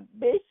praise our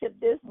bishop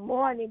this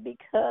morning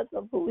because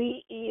of who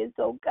he is,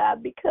 oh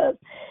God, because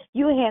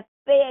you have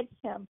fed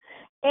him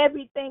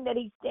everything that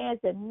he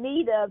stands in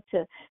need of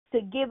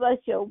to give us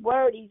your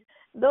word.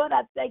 Lord,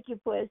 I thank you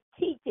for his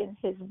teaching,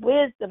 his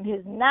wisdom,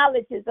 his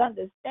knowledge, his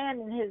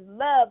understanding, his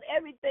love,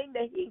 everything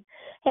that he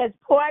has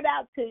poured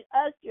out to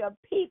us, your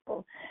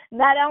people,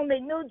 not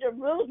only New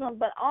Jerusalem,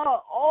 but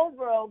all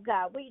over, oh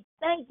God. We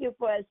thank you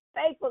for his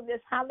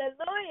faithfulness.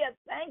 Hallelujah.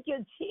 Thank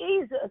you,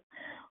 Jesus.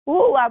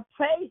 Oh, I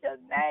praise your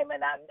name,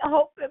 and I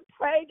hope and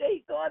pray that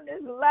he's on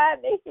this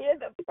line to hear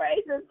the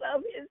praises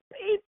of his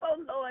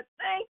people, Lord.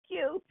 Thank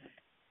you.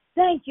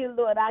 Thank you,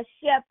 Lord, our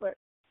shepherd.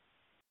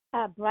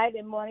 Our bright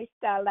and morning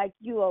star like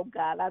you, oh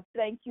God. I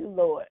thank you,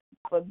 Lord,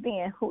 for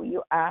being who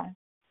you are.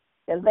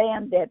 The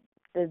lamb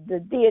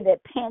the deer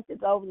that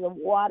panteth over the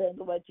water,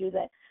 Lord, you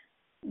that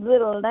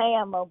little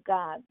lamb, oh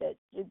God, that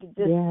you can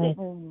just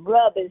sit and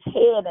rub his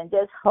head and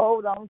just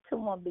hold on to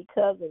him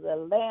because of the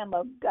Lamb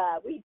of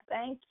God. We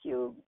thank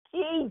you,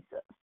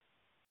 Jesus.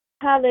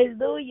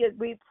 Hallelujah.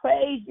 We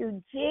praise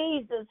you,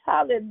 Jesus.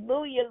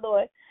 Hallelujah,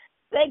 Lord.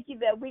 Thank you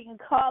that we can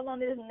call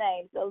on his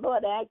name. So,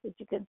 Lord, I ask that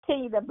you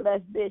continue to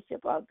bless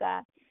Bishop, oh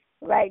God,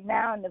 right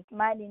now in the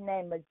mighty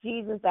name of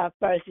Jesus, our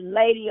First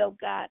Lady, oh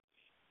God,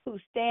 who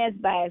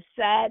stands by his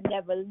side,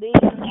 never leaves,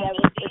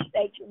 never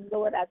forsakes him.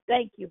 Lord, I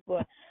thank you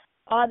for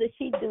all that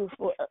she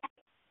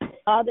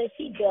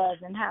does,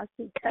 and how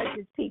she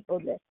touches people,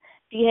 that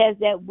she has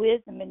that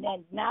wisdom and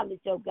that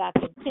knowledge, oh God.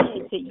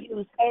 Continue to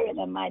use her in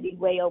a mighty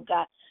way, oh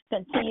God.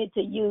 Continue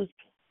to use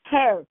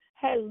her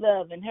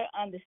love and her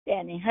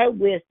understanding, her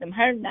wisdom,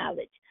 her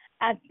knowledge.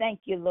 I thank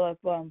you, Lord,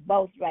 for them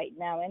both right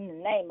now. In the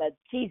name of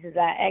Jesus,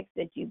 I ask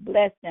that you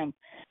bless them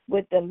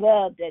with the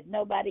love that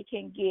nobody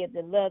can give,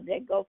 the love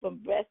that goes from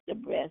breast to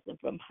breast and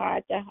from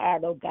heart to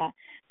heart, oh God,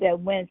 that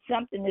when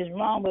something is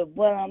wrong with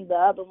one of them, the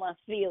other one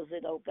feels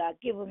it, oh God.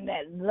 Give them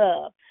that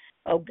love,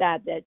 oh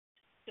God, that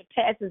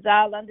surpasses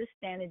all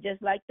understanding,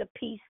 just like the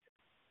peace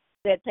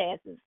that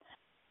passes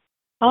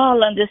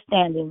all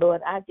understanding, Lord.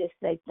 I just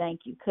say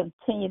thank you.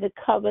 Continue to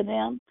cover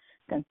them.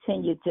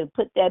 Continue to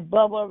put that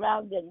bubble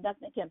around them.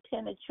 Nothing can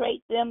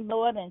penetrate them,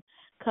 Lord, and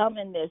come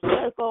in their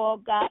circle,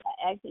 oh God.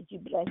 I ask that you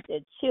bless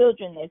their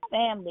children, their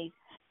families,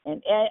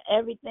 and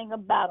everything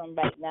about them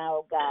right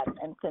now, oh God,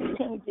 and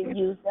continue to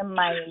use them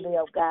mightily,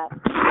 oh God.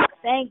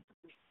 Thank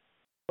you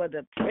for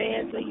the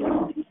prayers of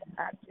your people.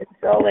 I'm just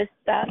so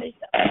astonished.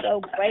 I'm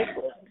so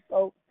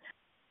grateful.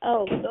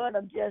 Oh, Lord,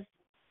 I'm just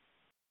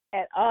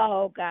at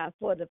all, oh God,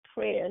 for the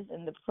prayers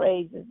and the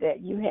praises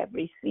that you have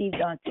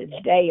received on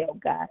today, oh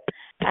God.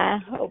 I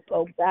hope,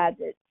 oh God,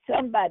 that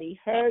somebody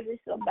heard it,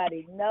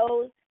 somebody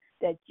knows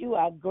that you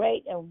are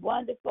great and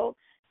wonderful.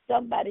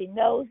 Somebody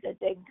knows that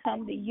they can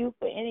come to you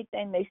for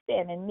anything they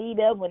stand in need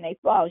of. When they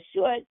fall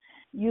short,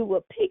 you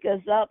will pick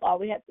us up. All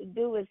we have to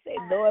do is say,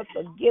 Lord,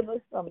 forgive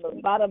us from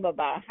the bottom of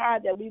our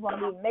heart that we won't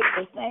even make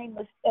the same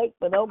mistake.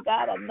 But, oh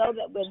God, I know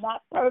that we're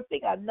not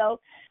perfect. I know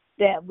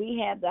that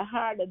we have the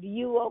heart of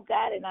you, oh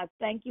God, and I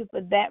thank you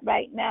for that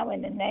right now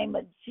in the name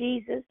of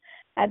Jesus.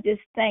 I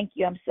just thank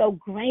you. I'm so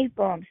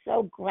grateful. I'm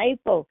so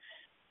grateful.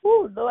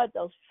 Oh, Lord,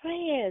 those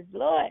prayers,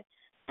 Lord,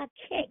 I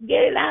can't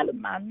get it out of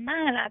my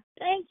mind. I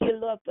thank you,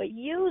 Lord, for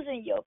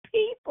using your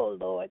people,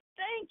 Lord.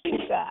 Thank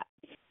you, God.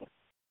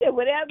 That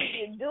whatever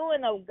you're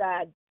doing, oh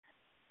God,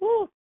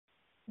 whew,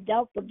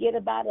 don't forget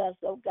about us,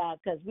 oh God,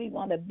 because we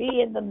want to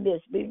be in the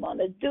midst. We want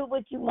to do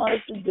what you want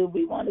us to do.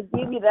 We want to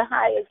give you the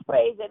highest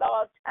praise at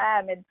all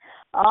time and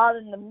all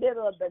in the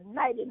middle of the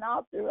night and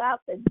all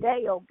throughout the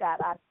day, oh God.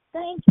 I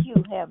thank you,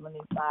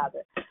 Heavenly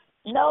Father.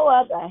 No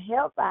other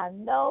help I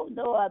know,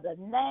 no other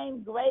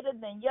name greater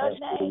than your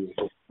name,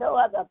 no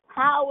other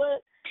power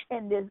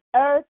in this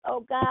earth,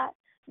 oh God.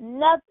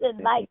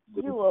 Nothing like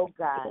you, oh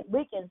God.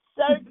 We can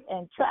search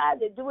and try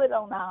to do it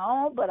on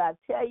our own, but I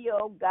tell you,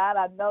 oh God,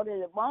 I know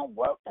that it won't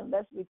work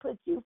unless we put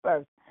you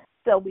first.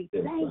 So we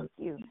thank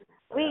you.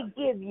 We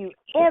give you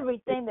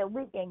everything that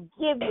we can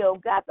give you, oh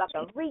God. So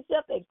I can reach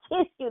up and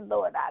kiss you,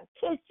 Lord. I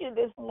kiss you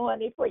this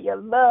morning for your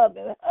love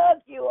and hug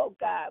you, oh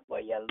God, for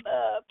your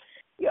love,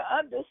 your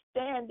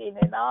understanding,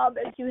 and all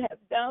that you have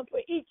done for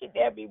each and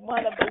every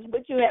one of us,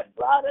 what you have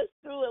brought us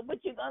through and what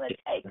you're going to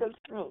take us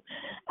through.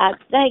 I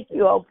thank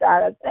you, oh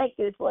God. I thank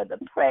you for the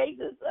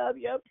praises of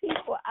your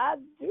people. I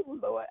do,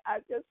 Lord.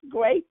 I'm just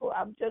grateful.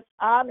 I'm just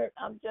honored.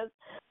 I'm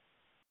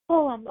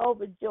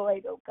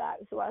overjoyed, oh God.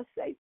 So I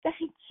say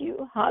thank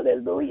you.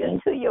 Hallelujah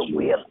to your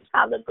will.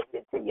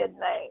 Hallelujah to your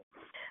name.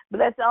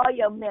 Bless all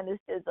your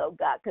ministers, oh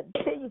God.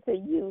 Continue to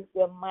use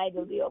them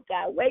mightily, oh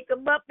God. Wake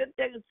them up if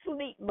they're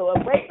asleep,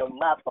 Lord. Wake them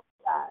up, oh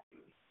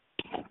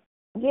God.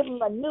 Give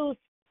them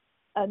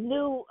a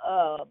new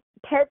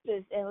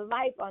purpose in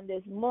life on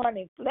this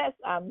morning. Bless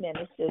our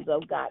ministers,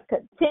 oh God.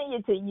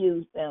 Continue to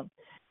use them.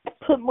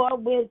 Put more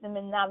wisdom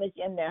and knowledge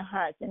in their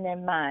hearts and their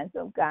minds,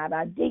 oh God.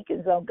 Our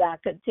deacons, oh God,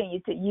 continue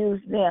to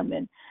use them,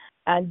 and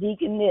our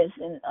deaconess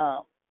and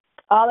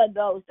all of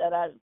those that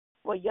are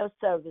for your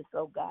service,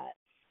 oh God.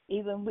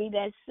 even we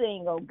that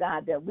sing, oh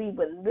God, that we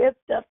would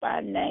lift up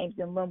our names,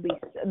 and when we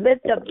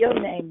lift up your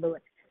name,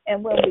 Lord,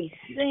 and when we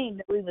sing,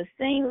 that we would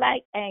sing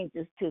like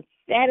angels to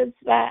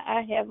satisfy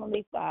our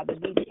Heavenly Father.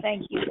 We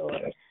thank you,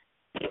 Lord.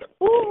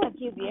 Oh, I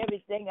give you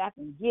everything I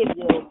can give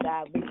you, oh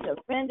God. We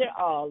surrender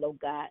all, oh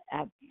God.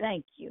 I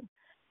thank you.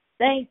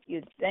 Thank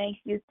you, thank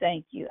you,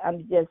 thank you.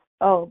 I'm just,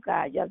 oh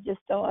God, y'all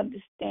just don't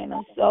understand.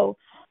 I'm so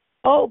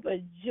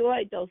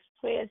overjoyed. Those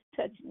prayers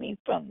touch me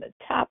from the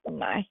top of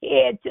my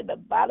head to the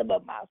bottom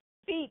of my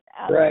feet.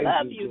 I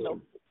love you,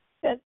 Lord.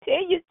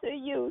 Continue to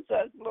use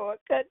us, Lord.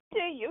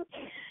 Continue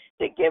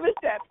to give us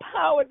that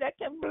power that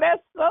can bless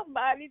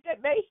somebody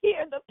that may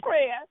hear the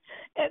prayer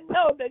and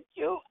know that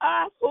you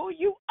are who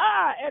you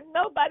are, and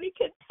nobody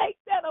can take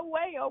that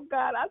away, oh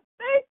God. I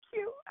thank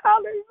you.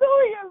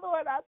 Hallelujah,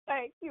 Lord. I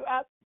thank you.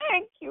 I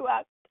thank you.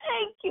 I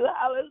thank you.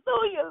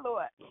 Hallelujah,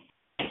 Lord.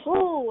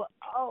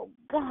 Oh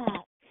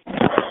God.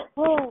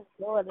 Oh,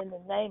 Lord, in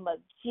the name of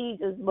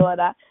Jesus, Lord,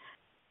 I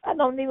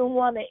don't even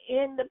want to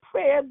end the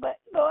prayer, but,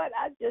 Lord,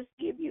 I just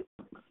give you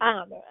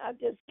honor. I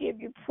just give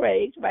you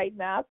praise right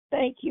now.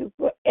 Thank you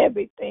for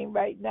everything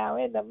right now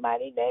in the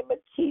mighty name of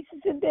Jesus.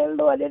 And then,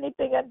 Lord,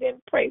 anything I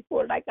didn't pray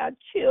for, like our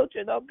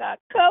children, oh, God,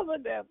 cover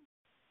them.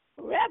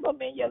 Wrap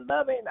them in your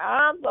loving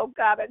arms, oh,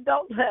 God, and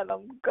don't let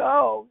them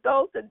go.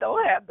 Those that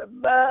don't have the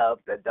love,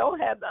 that don't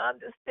have the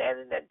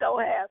understanding, that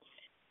don't have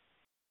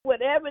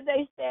whatever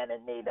they stand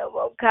in need of,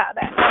 oh God,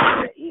 I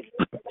ask that even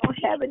if they don't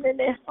have it in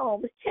their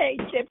homes,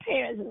 change their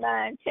parents'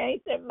 mind,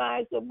 change their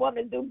minds to want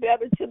to do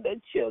better to their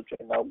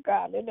children, oh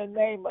God, in the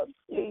name of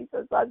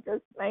Jesus. I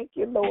just thank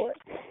you, Lord.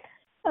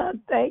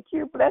 Thank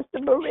you. Bless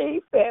the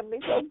Marie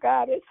families, oh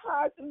God. It's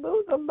hard to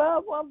lose a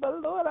loved one,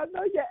 but Lord, I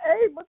know you're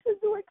able to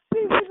do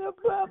exceeding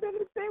above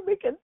anything we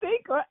can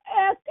think or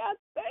ask. I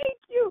thank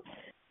you.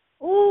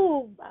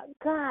 Oh, my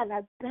God,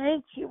 I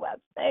thank you. I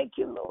thank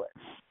you, Lord.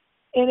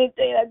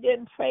 Anything I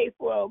didn't pray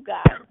for, oh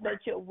God,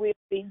 let your will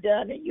be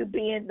done, and you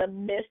be in the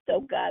midst, oh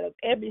God, of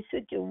every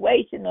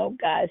situation, oh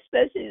God,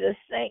 especially the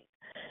saints,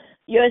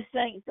 your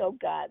saints, oh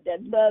God,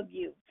 that love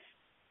you,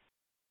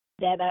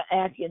 that are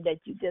asking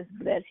that you just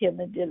bless him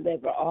and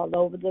deliver all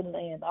over the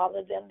land, all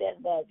of them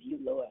that love you,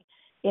 Lord,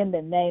 in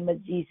the name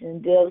of Jesus.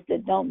 And those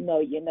that don't know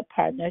you and the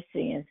pardon of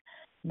sins,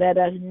 let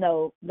us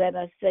know, let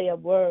us say a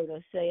word or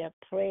say a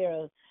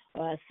prayer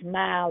or a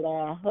smile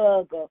or a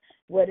hug or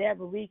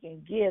whatever we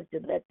can give to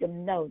let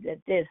them know that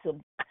there's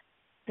some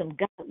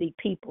godly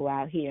people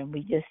out here, and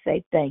we just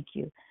say thank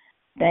you.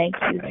 Thank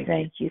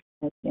you.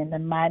 In the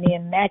mighty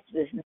and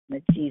matchless name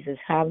of Jesus.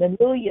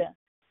 Hallelujah.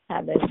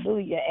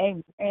 Hallelujah.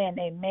 Amen.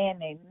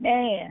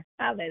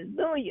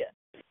 Hallelujah.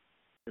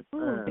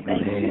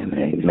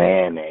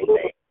 Amen.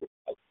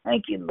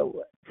 Thank you,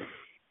 Lord.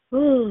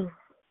 Ooh,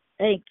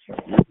 thank you.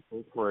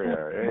 Beautiful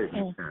prayer.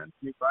 Hey,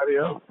 anybody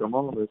else? Come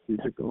on, let's keep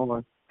it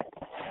going.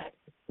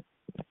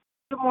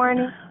 Good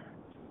morning.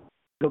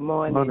 Good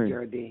morning,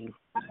 Geraldine.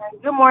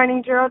 Good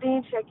morning,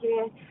 Geraldine. Check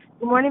in.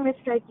 Good morning, Miss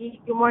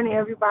Peggy. Good morning,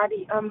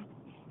 everybody.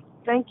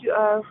 Thank you,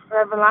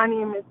 Reverend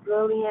Lonnie and Miss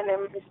Lillian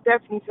and Miss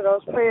Stephanie for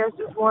those prayers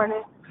this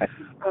morning.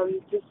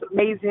 Just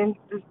amazing.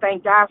 Just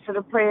thank God for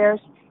the prayers.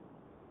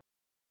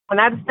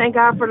 And I just thank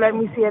God for letting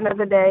me see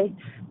another day.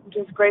 I'm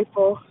just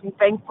grateful and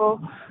thankful.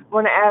 I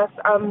want to ask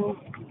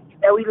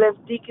that we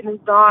lift Deaconess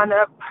Dawn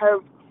up. Her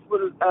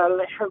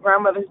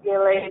grandmother's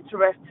being laid to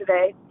rest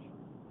today.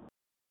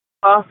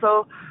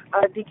 Also,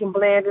 Deacon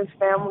Blandon's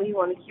family, we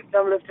want to keep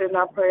them lifted in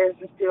our prayers,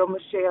 and still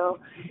Michelle.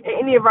 And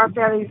any of our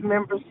family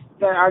members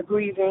that are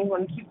grieving, we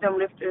want to keep them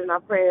lifted in our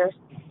prayers.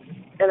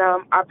 And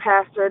our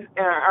pastor,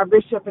 and our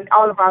bishop, and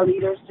all of our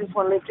leaders, just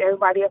want to lift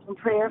everybody up in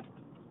prayer.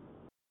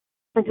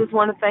 I just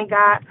want to thank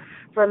God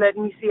for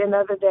letting me see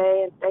another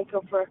day, and thank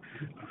him for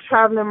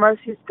traveling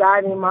mercies,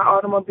 guiding my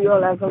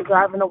automobile as I'm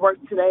driving to work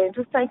today, and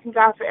just thanking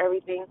God for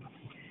everything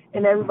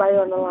and everybody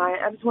on the line.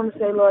 I just want to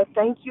say, Lord,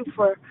 thank you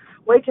for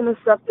waking us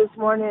up this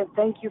morning, and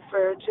thank you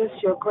for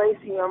just your grace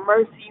and your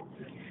mercy.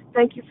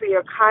 Thank you for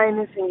your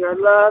kindness and your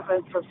love,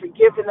 and for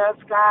forgiving us,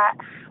 God.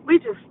 We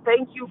just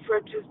thank you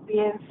for just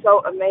being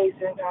so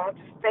amazing, God.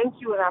 Just thank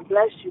you, and I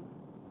bless you.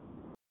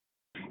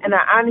 And I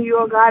honor you,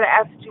 oh God.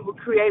 I ask that you would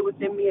create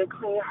within me a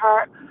clean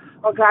heart,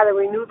 oh God, and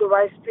renew the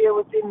right spirit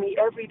within me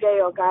every day,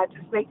 oh God.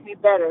 Just make me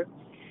better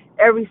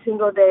every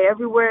single day.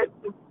 Everywhere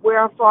where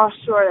I fall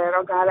short at,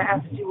 oh God, I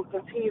ask that you would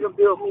continue to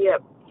build me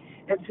up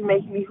and to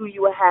make me who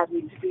you would have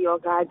me to be, oh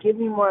God. Give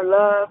me more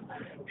love,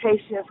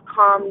 patience,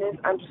 calmness,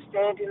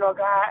 understanding, oh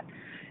God.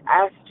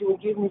 I ask that you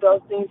would give me those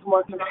things,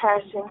 more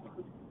compassion,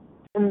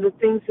 and the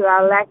things that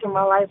I lack in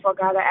my life, oh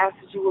God, I ask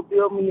that you would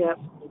build me up.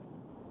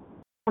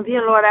 And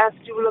then, Lord, I ask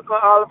that you would look on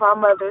all of our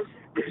mothers.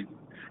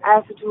 I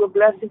ask that you would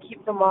bless and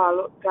keep them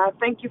all. God,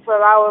 thank you for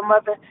allowing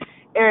Mother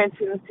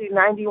Arrington to see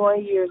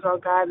 91 years, oh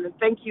God. And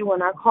thank you,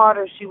 when I called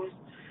her, she was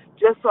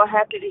just so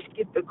happy to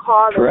get the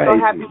call and so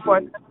happy for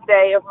another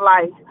day of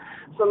life.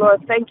 So,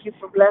 Lord, thank you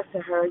for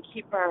blessing her and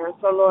keep her.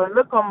 So, Lord,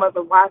 look on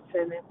Mother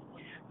Watson and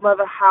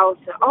Mother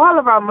House and all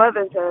of our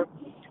mothers that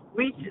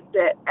reached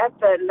at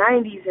the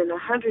 90s and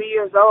 100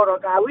 years old, oh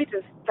God. We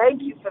just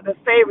thank you for the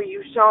favor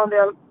you've shown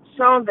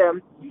shown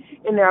them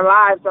in their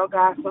lives, oh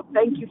God. So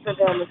thank you for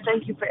them, and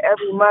thank you for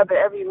every mother,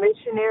 every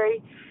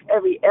missionary,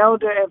 every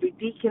elder, every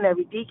deacon,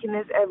 every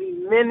deaconess, every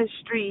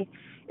ministry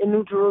in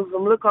New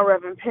Jerusalem. Look on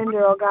Reverend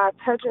Pender, oh God.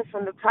 Touch her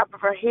from the top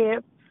of her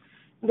head,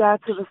 God,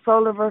 to the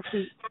sole of her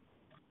feet.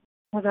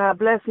 Oh God,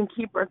 bless and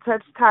keep her.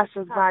 Touch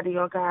Tasha's body,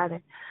 oh God.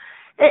 And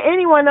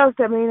anyone else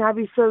that may not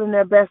be feeling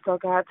their best, oh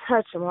God,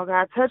 touch them, oh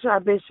God. Touch our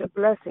bishop.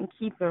 Bless and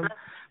keep him.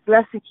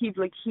 Bless and keep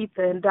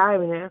Lakeitha and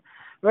Diamond and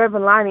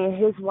Reverend Lonnie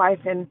and his wife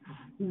and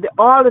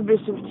all the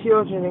bishop's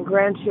children and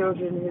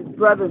grandchildren, his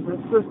brothers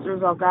and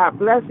sisters, oh God.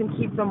 Bless and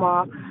keep them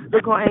all.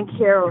 Look on Aunt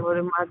Carol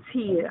and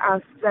Martia and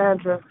Aunt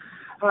Sandra,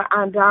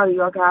 Aunt Dolly,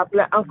 oh God.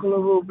 Bless Uncle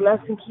LaRue. Bless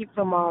and keep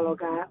them all, oh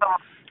God.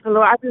 And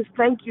Lord, I just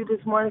thank you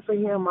this morning for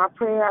hearing my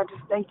prayer. I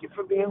just thank you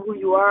for being who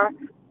you are.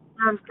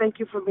 I just thank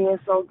you for being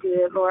so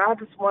good, Lord. I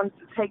just wanted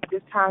to take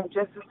this time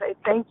just to say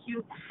thank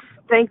you.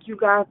 Thank you,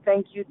 God.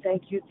 Thank you,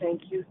 thank you,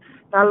 thank you.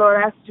 Now, Lord,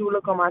 I ask you to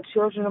look on my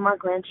children and my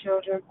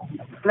grandchildren.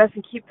 Bless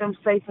and keep them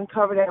safe and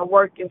covered at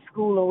work, in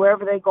school, and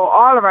wherever they go.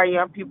 All of our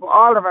young people,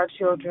 all of our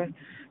children.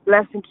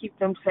 Bless and keep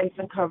them safe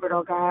and covered,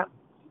 oh God.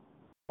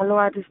 And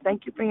Lord, I just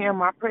thank you for hearing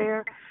my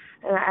prayer.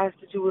 And I ask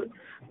that you would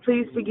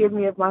please forgive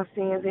me of my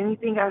sins.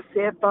 Anything I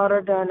said, thought,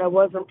 or done that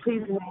wasn't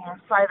pleasing in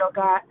your sight, oh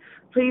God,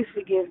 please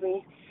forgive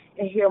me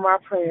and hear my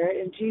prayer.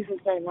 In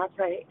Jesus' name I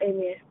pray.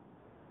 Amen.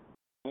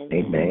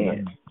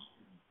 Amen.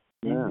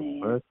 Yeah,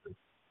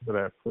 for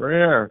that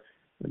prayer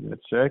and that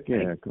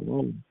check-in. Come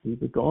on,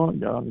 keep it going,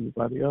 y'all.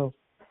 Anybody else?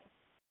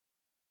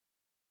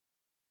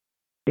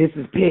 This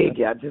is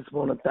Peggy. I just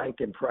want to thank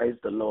and praise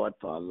the Lord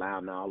for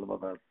allowing all of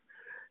us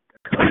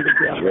to come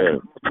together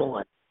this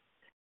morning.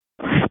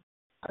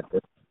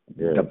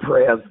 The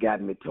prayers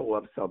got me tore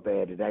up so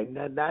bad. It ain't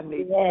nothing I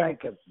need to say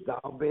because it's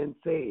all been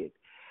said.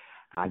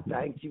 I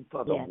thank you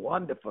for the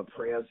wonderful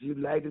prayers. You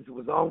ladies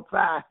was on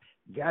fire,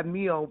 got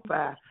me on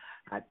fire.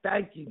 I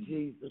thank you,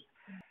 Jesus.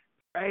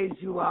 Praise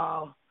you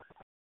all.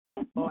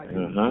 Boy,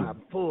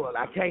 I'm full.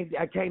 I can't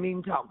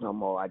even talk no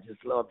more. I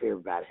just love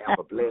everybody. Have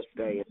a blessed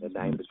day in the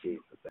name of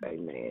Jesus.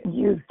 Amen.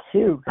 You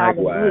too.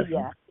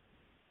 Hallelujah.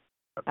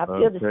 I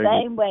feel the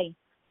same way,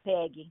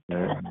 Peggy.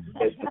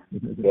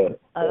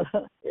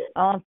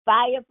 On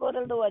fire for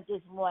the Lord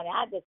this morning.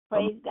 I just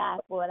praise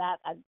God for it.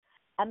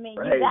 I mean,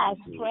 you guys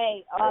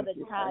pray all the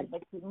time,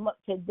 but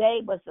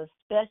today was a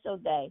special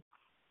day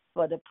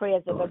for the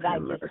prayers of the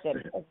righteous.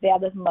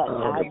 That is much.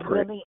 I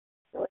really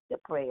enjoyed the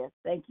prayers.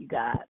 Thank you,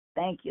 God.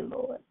 Thank you,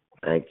 Lord.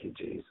 Thank you,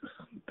 Jesus.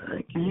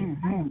 Thank you.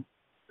 Mm-hmm.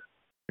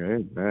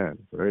 Amen.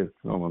 Praise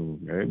God.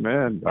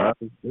 Amen. God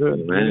is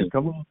good. Amen.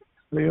 Come on,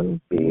 Leo.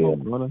 Come on,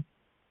 brother.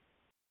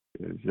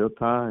 It's your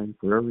time.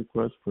 Prayer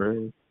request,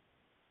 prayer,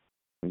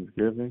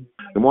 Thanksgiving.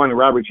 Good morning,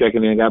 Robert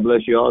checking in. God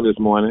bless you all this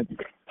morning.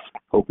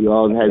 Hope you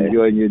all have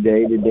enjoyed your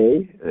day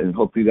today, and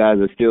hope you guys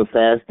are still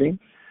fasting.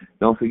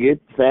 Don't forget,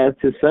 fast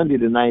to Sunday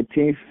the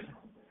 19th,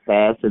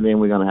 fast, and then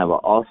we're going to have an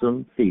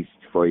awesome feast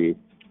for you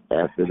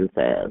after the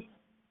fast.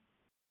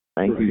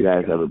 Thank you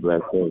guys. Have a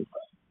blessed day.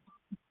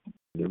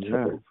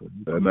 Amen.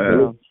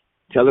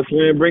 Tell a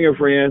friend, bring a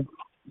friend.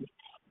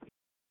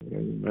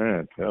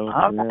 Amen. Tell a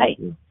all friend. Right.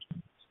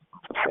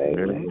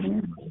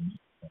 Amen.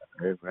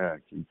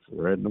 Amen. Keep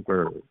spreading the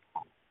word.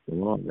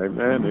 Come on.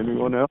 Amen.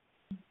 Anyone else?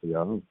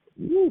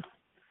 Yeah.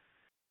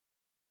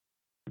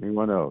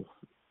 Anyone else?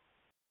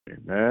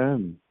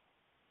 Amen.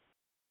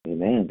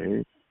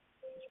 Amen.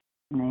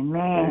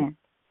 Amen.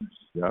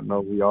 Y'all know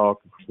we all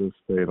can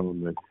participate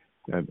on this.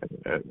 And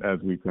as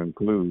we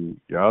conclude,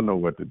 y'all know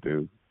what to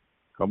do.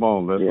 Come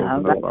on, let's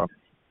open up our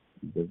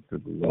to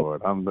the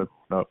Lord. I'm lifting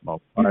up my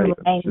wife.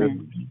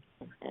 Amen.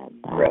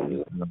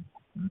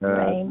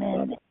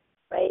 Amen.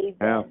 Praise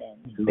God.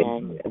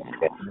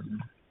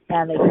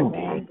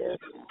 Alexander,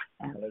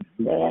 in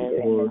the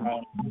name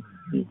of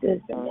Jesus,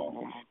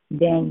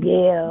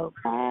 Danielle,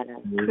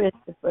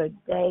 Christopher,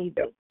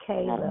 David,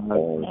 Caleb,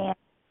 and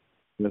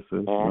This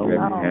is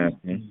Reverend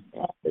Hampton,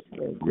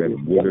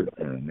 Reverend Woodard,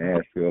 and the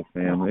Nashville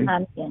family.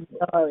 I'm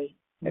sorry.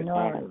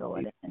 Nora,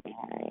 Lord.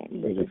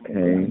 Jesus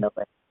came.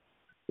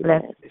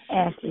 Bless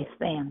Ashley's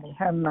family,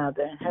 her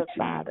mother and her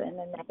father, in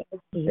the name of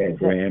Jesus.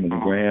 Graham and the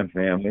Graham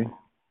family.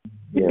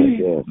 Yes.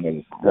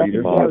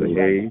 Mother Father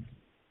Dave.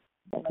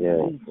 Yes.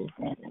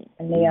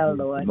 And they are,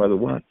 Lord. Mother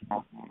what?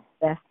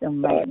 Bless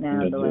them right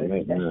now, Lord.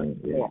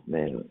 Yes,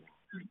 ma'am.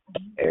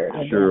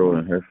 Cheryl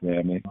and her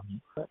family.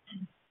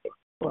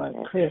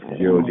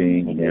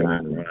 Geraldine,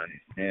 Cameron,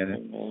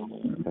 Shannon.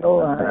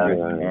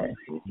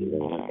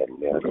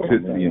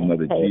 Tiffany and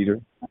Mother Jeter.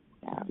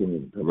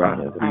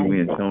 Robert, Pee-wee,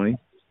 and Tony.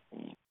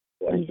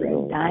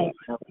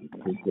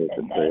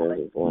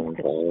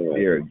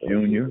 Derek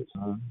Jr.,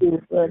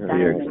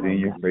 Derek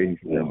Sr., Brady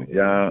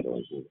John,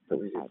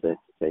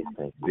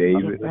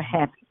 David,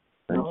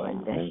 Lord,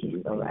 that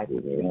she's so right.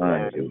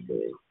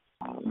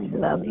 We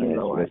love you,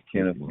 Lord. That's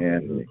Kenneth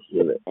Anthony.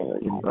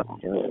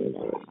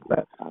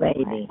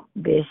 Lady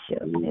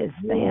Bishop, his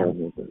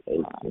family.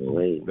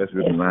 That's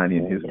Reverend Lonnie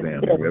and his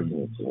family.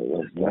 Reverend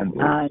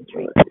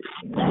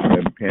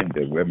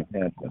Pender, Reverend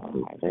Hampton,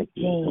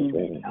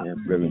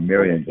 Reverend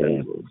Marion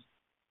James,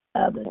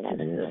 Other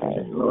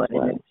sisters, Lord,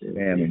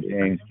 Sam and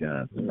James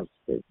Johnson.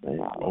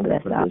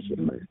 bless our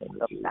sisters,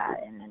 oh God,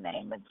 in the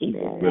name of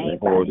Jesus. Reverend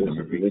Porter and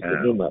Marie Kyle.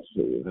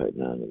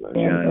 John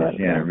and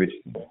Shannon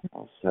Richardson.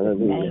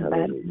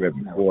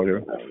 Reverend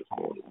Porter.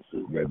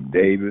 Reverend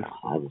Davis.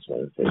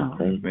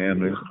 His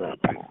family.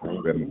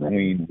 Reverend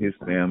Queen, his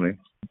family.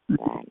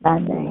 Thy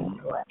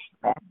name, Lord.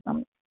 Bless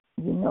them.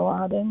 You know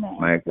all their names.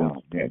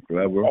 Michael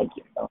Glover. Thank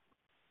you, Lord.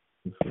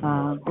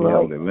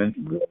 Elder Lynch.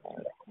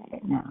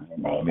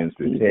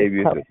 Minister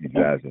Tavius, if he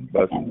drives in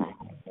buses.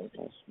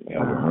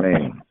 Elder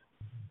Rain.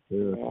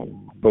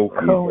 Sophie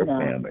and her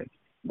family.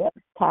 Their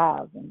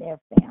child and their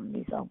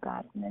families, oh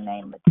God, in the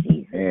name of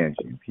Jesus. And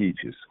she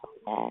Peaches.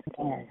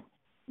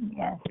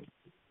 Yes.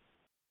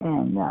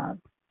 And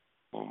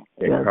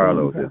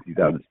Carlos, if he's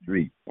out the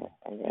street.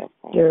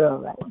 Girl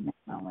right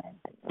now.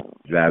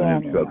 Driving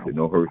them trucks and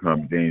no hurt,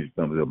 harm, danger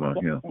comes up on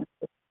him.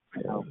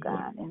 Oh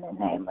God, in the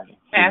name of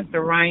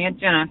Pastor Ryan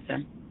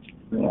Johnson.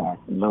 Yes,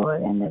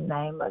 Lord, in the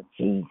name of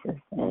Jesus.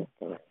 And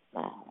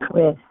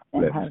Chris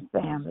and her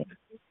family.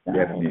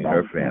 Stephanie and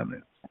her family.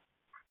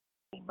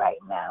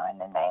 Right now, in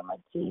the name of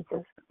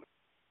Jesus.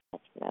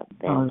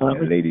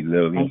 And Lady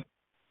Lily.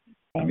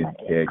 Miss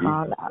Peggy.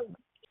 Call out.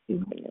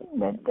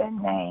 Let their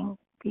name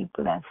be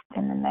blessed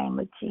in the name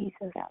of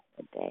Jesus.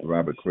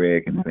 Robert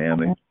Craig and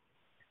family.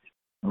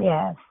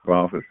 Yes.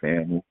 Crawford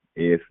family.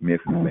 Ed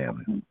Smith and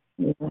family.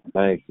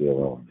 Thank you,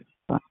 Lord.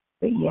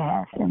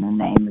 Yes, in the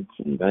name of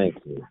Jesus. Thank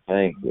you.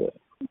 Thank you.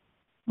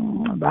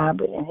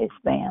 Robert and his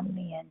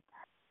family and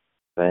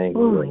Thank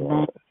you,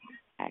 Lord.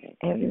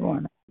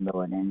 Everyone,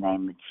 Lord, in the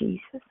name of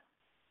Jesus.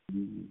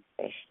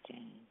 Yes,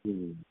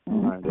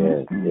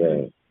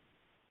 yes.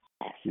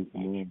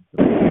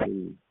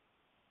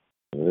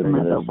 We're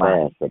going to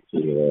fast up to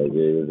you, Lord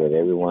Jesus, that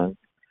everyone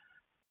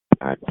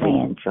are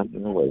taking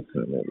something away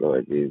from it,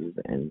 Lord Jesus,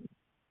 and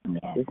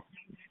just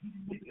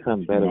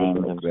become better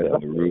with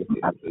themselves.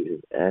 I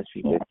just ask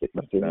you just to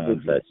continue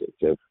to touch it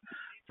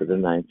to the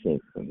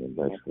 19th from your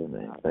blessed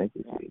name. Thank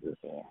you, Jesus.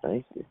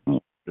 Thank you.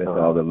 Bless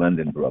all the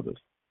London brothers.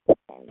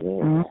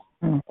 Yes.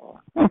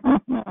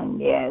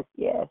 Yes,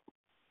 yes.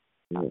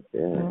 Yes,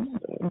 yes.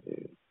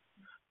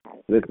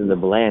 Lifting the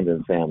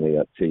Blandon family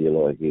up to you,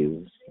 Lord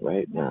Jesus,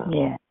 right now.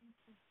 Yeah.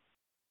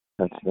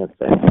 Touch that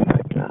family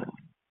right now.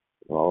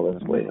 All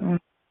is well.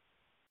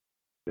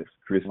 This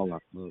Chris.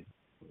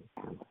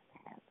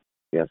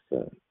 Yes,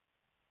 sir.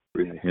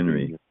 Chris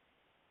Henry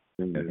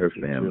and her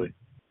family.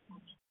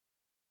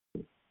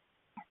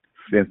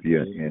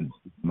 Cynthia and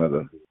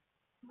mother.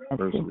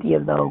 Cynthia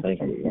Logan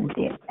and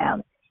Cynthia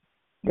Allen.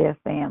 Their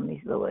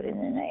families, Lord, in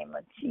the name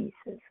of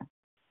Jesus.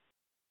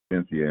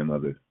 Cynthia and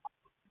mother.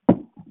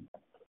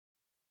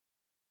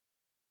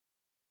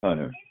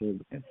 Hunter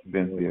and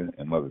Cynthia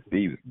and Mother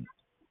Stevenson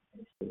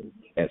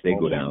as they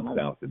go down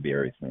south to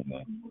bury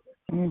someone.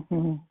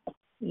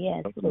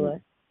 Yes,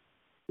 Lord.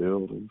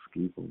 Build them,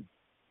 keep them.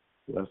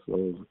 Bless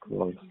those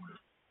across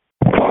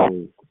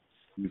all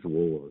these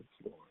wars,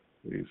 Lord.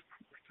 Please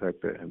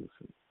protect the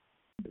innocent.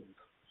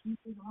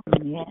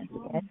 Yes,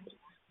 yes.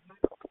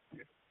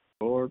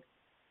 Lord,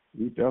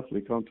 we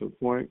definitely come to a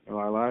point in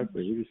our life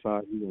where we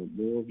decide we want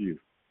more of you.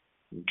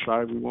 We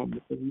decide we want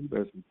more of you.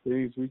 There's some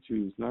things we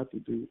choose not to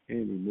do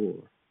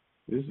anymore.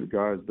 This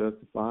regards best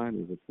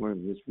defined as a point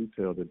in which we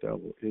tell the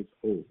devil it's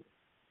over.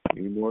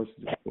 Anymore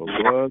what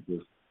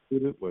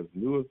was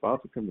new is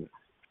about to commence.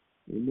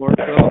 Anymore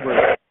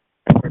celebration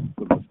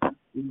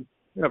we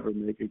never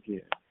make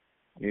again.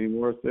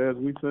 Anymore says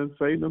we send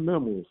Satan a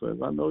memo says,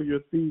 I know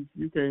you're thieves,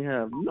 you can't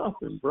have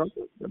nothing,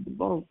 brother, that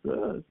belongs to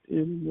us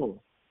anymore.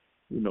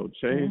 You know,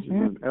 change is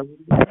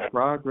inevitable,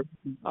 progress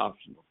is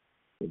optional.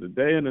 So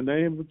today, in the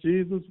name of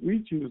Jesus,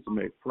 we choose to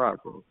make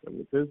progress. And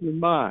with this in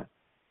mind,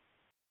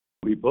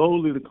 we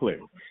boldly declare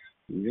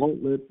we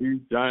won't let these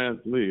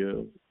giants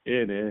live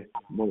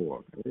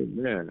anymore.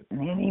 Amen.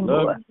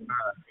 Anymore.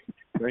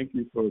 Thank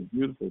you for a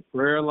beautiful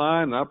prayer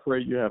line. I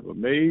pray you have an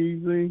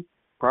amazing,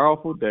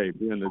 powerful day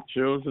being the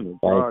children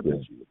of God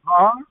that you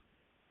are.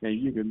 And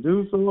you can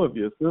do so if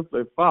you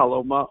simply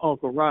follow my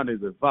Uncle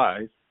Ronnie's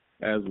advice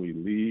as we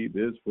lead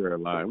this prayer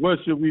line. What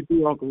should we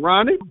do, Uncle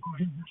Ronnie?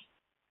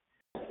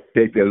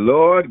 Take the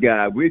Lord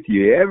God with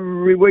you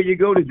everywhere you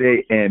go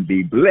today and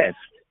be blessed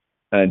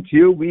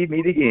until we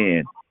meet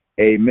again.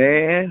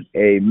 Amen,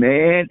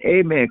 amen,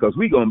 amen, because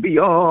we're going to be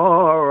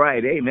all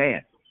right.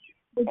 Amen.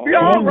 Be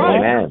all right.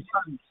 Amen.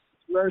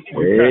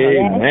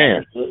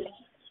 Amen.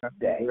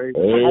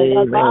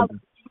 Amen.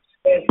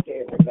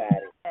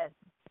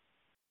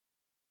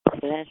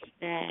 Blessed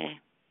day.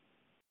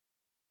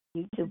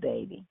 You too,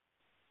 baby.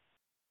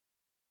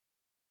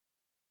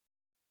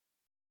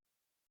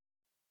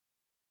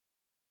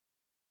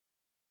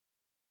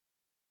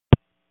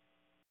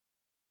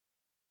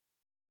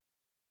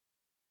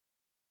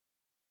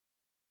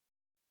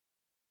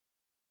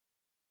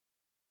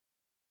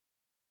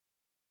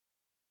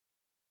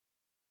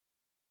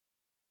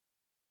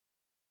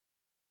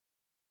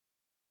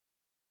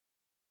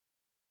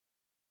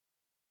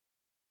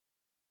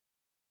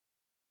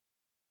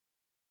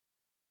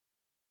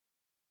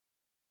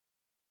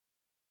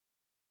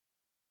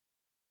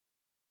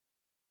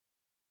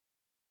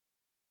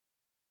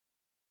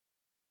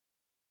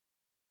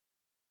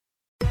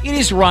 It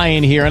is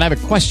Ryan here, and I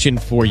have a question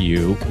for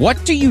you.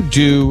 What do you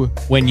do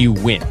when you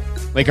win?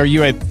 Like, are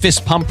you a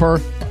fist pumper,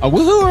 a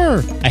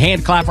woohooer, a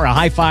hand clapper, a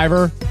high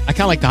fiver? I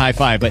kind of like the high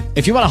five, but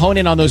if you want to hone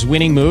in on those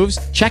winning moves,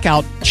 check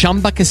out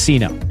Chumba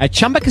Casino. At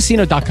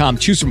ChumbaCasino.com,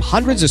 choose from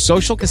hundreds of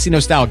social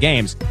casino-style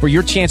games for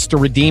your chance to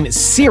redeem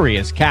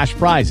serious cash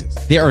prizes.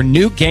 There are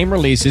new game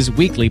releases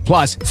weekly,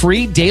 plus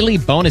free daily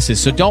bonuses.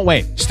 So don't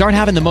wait. Start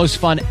having the most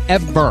fun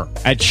ever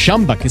at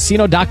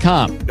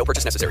ChumbaCasino.com. No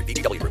purchase necessary.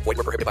 VGW Group. Void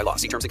where prohibited by law.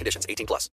 See terms and conditions. 18+.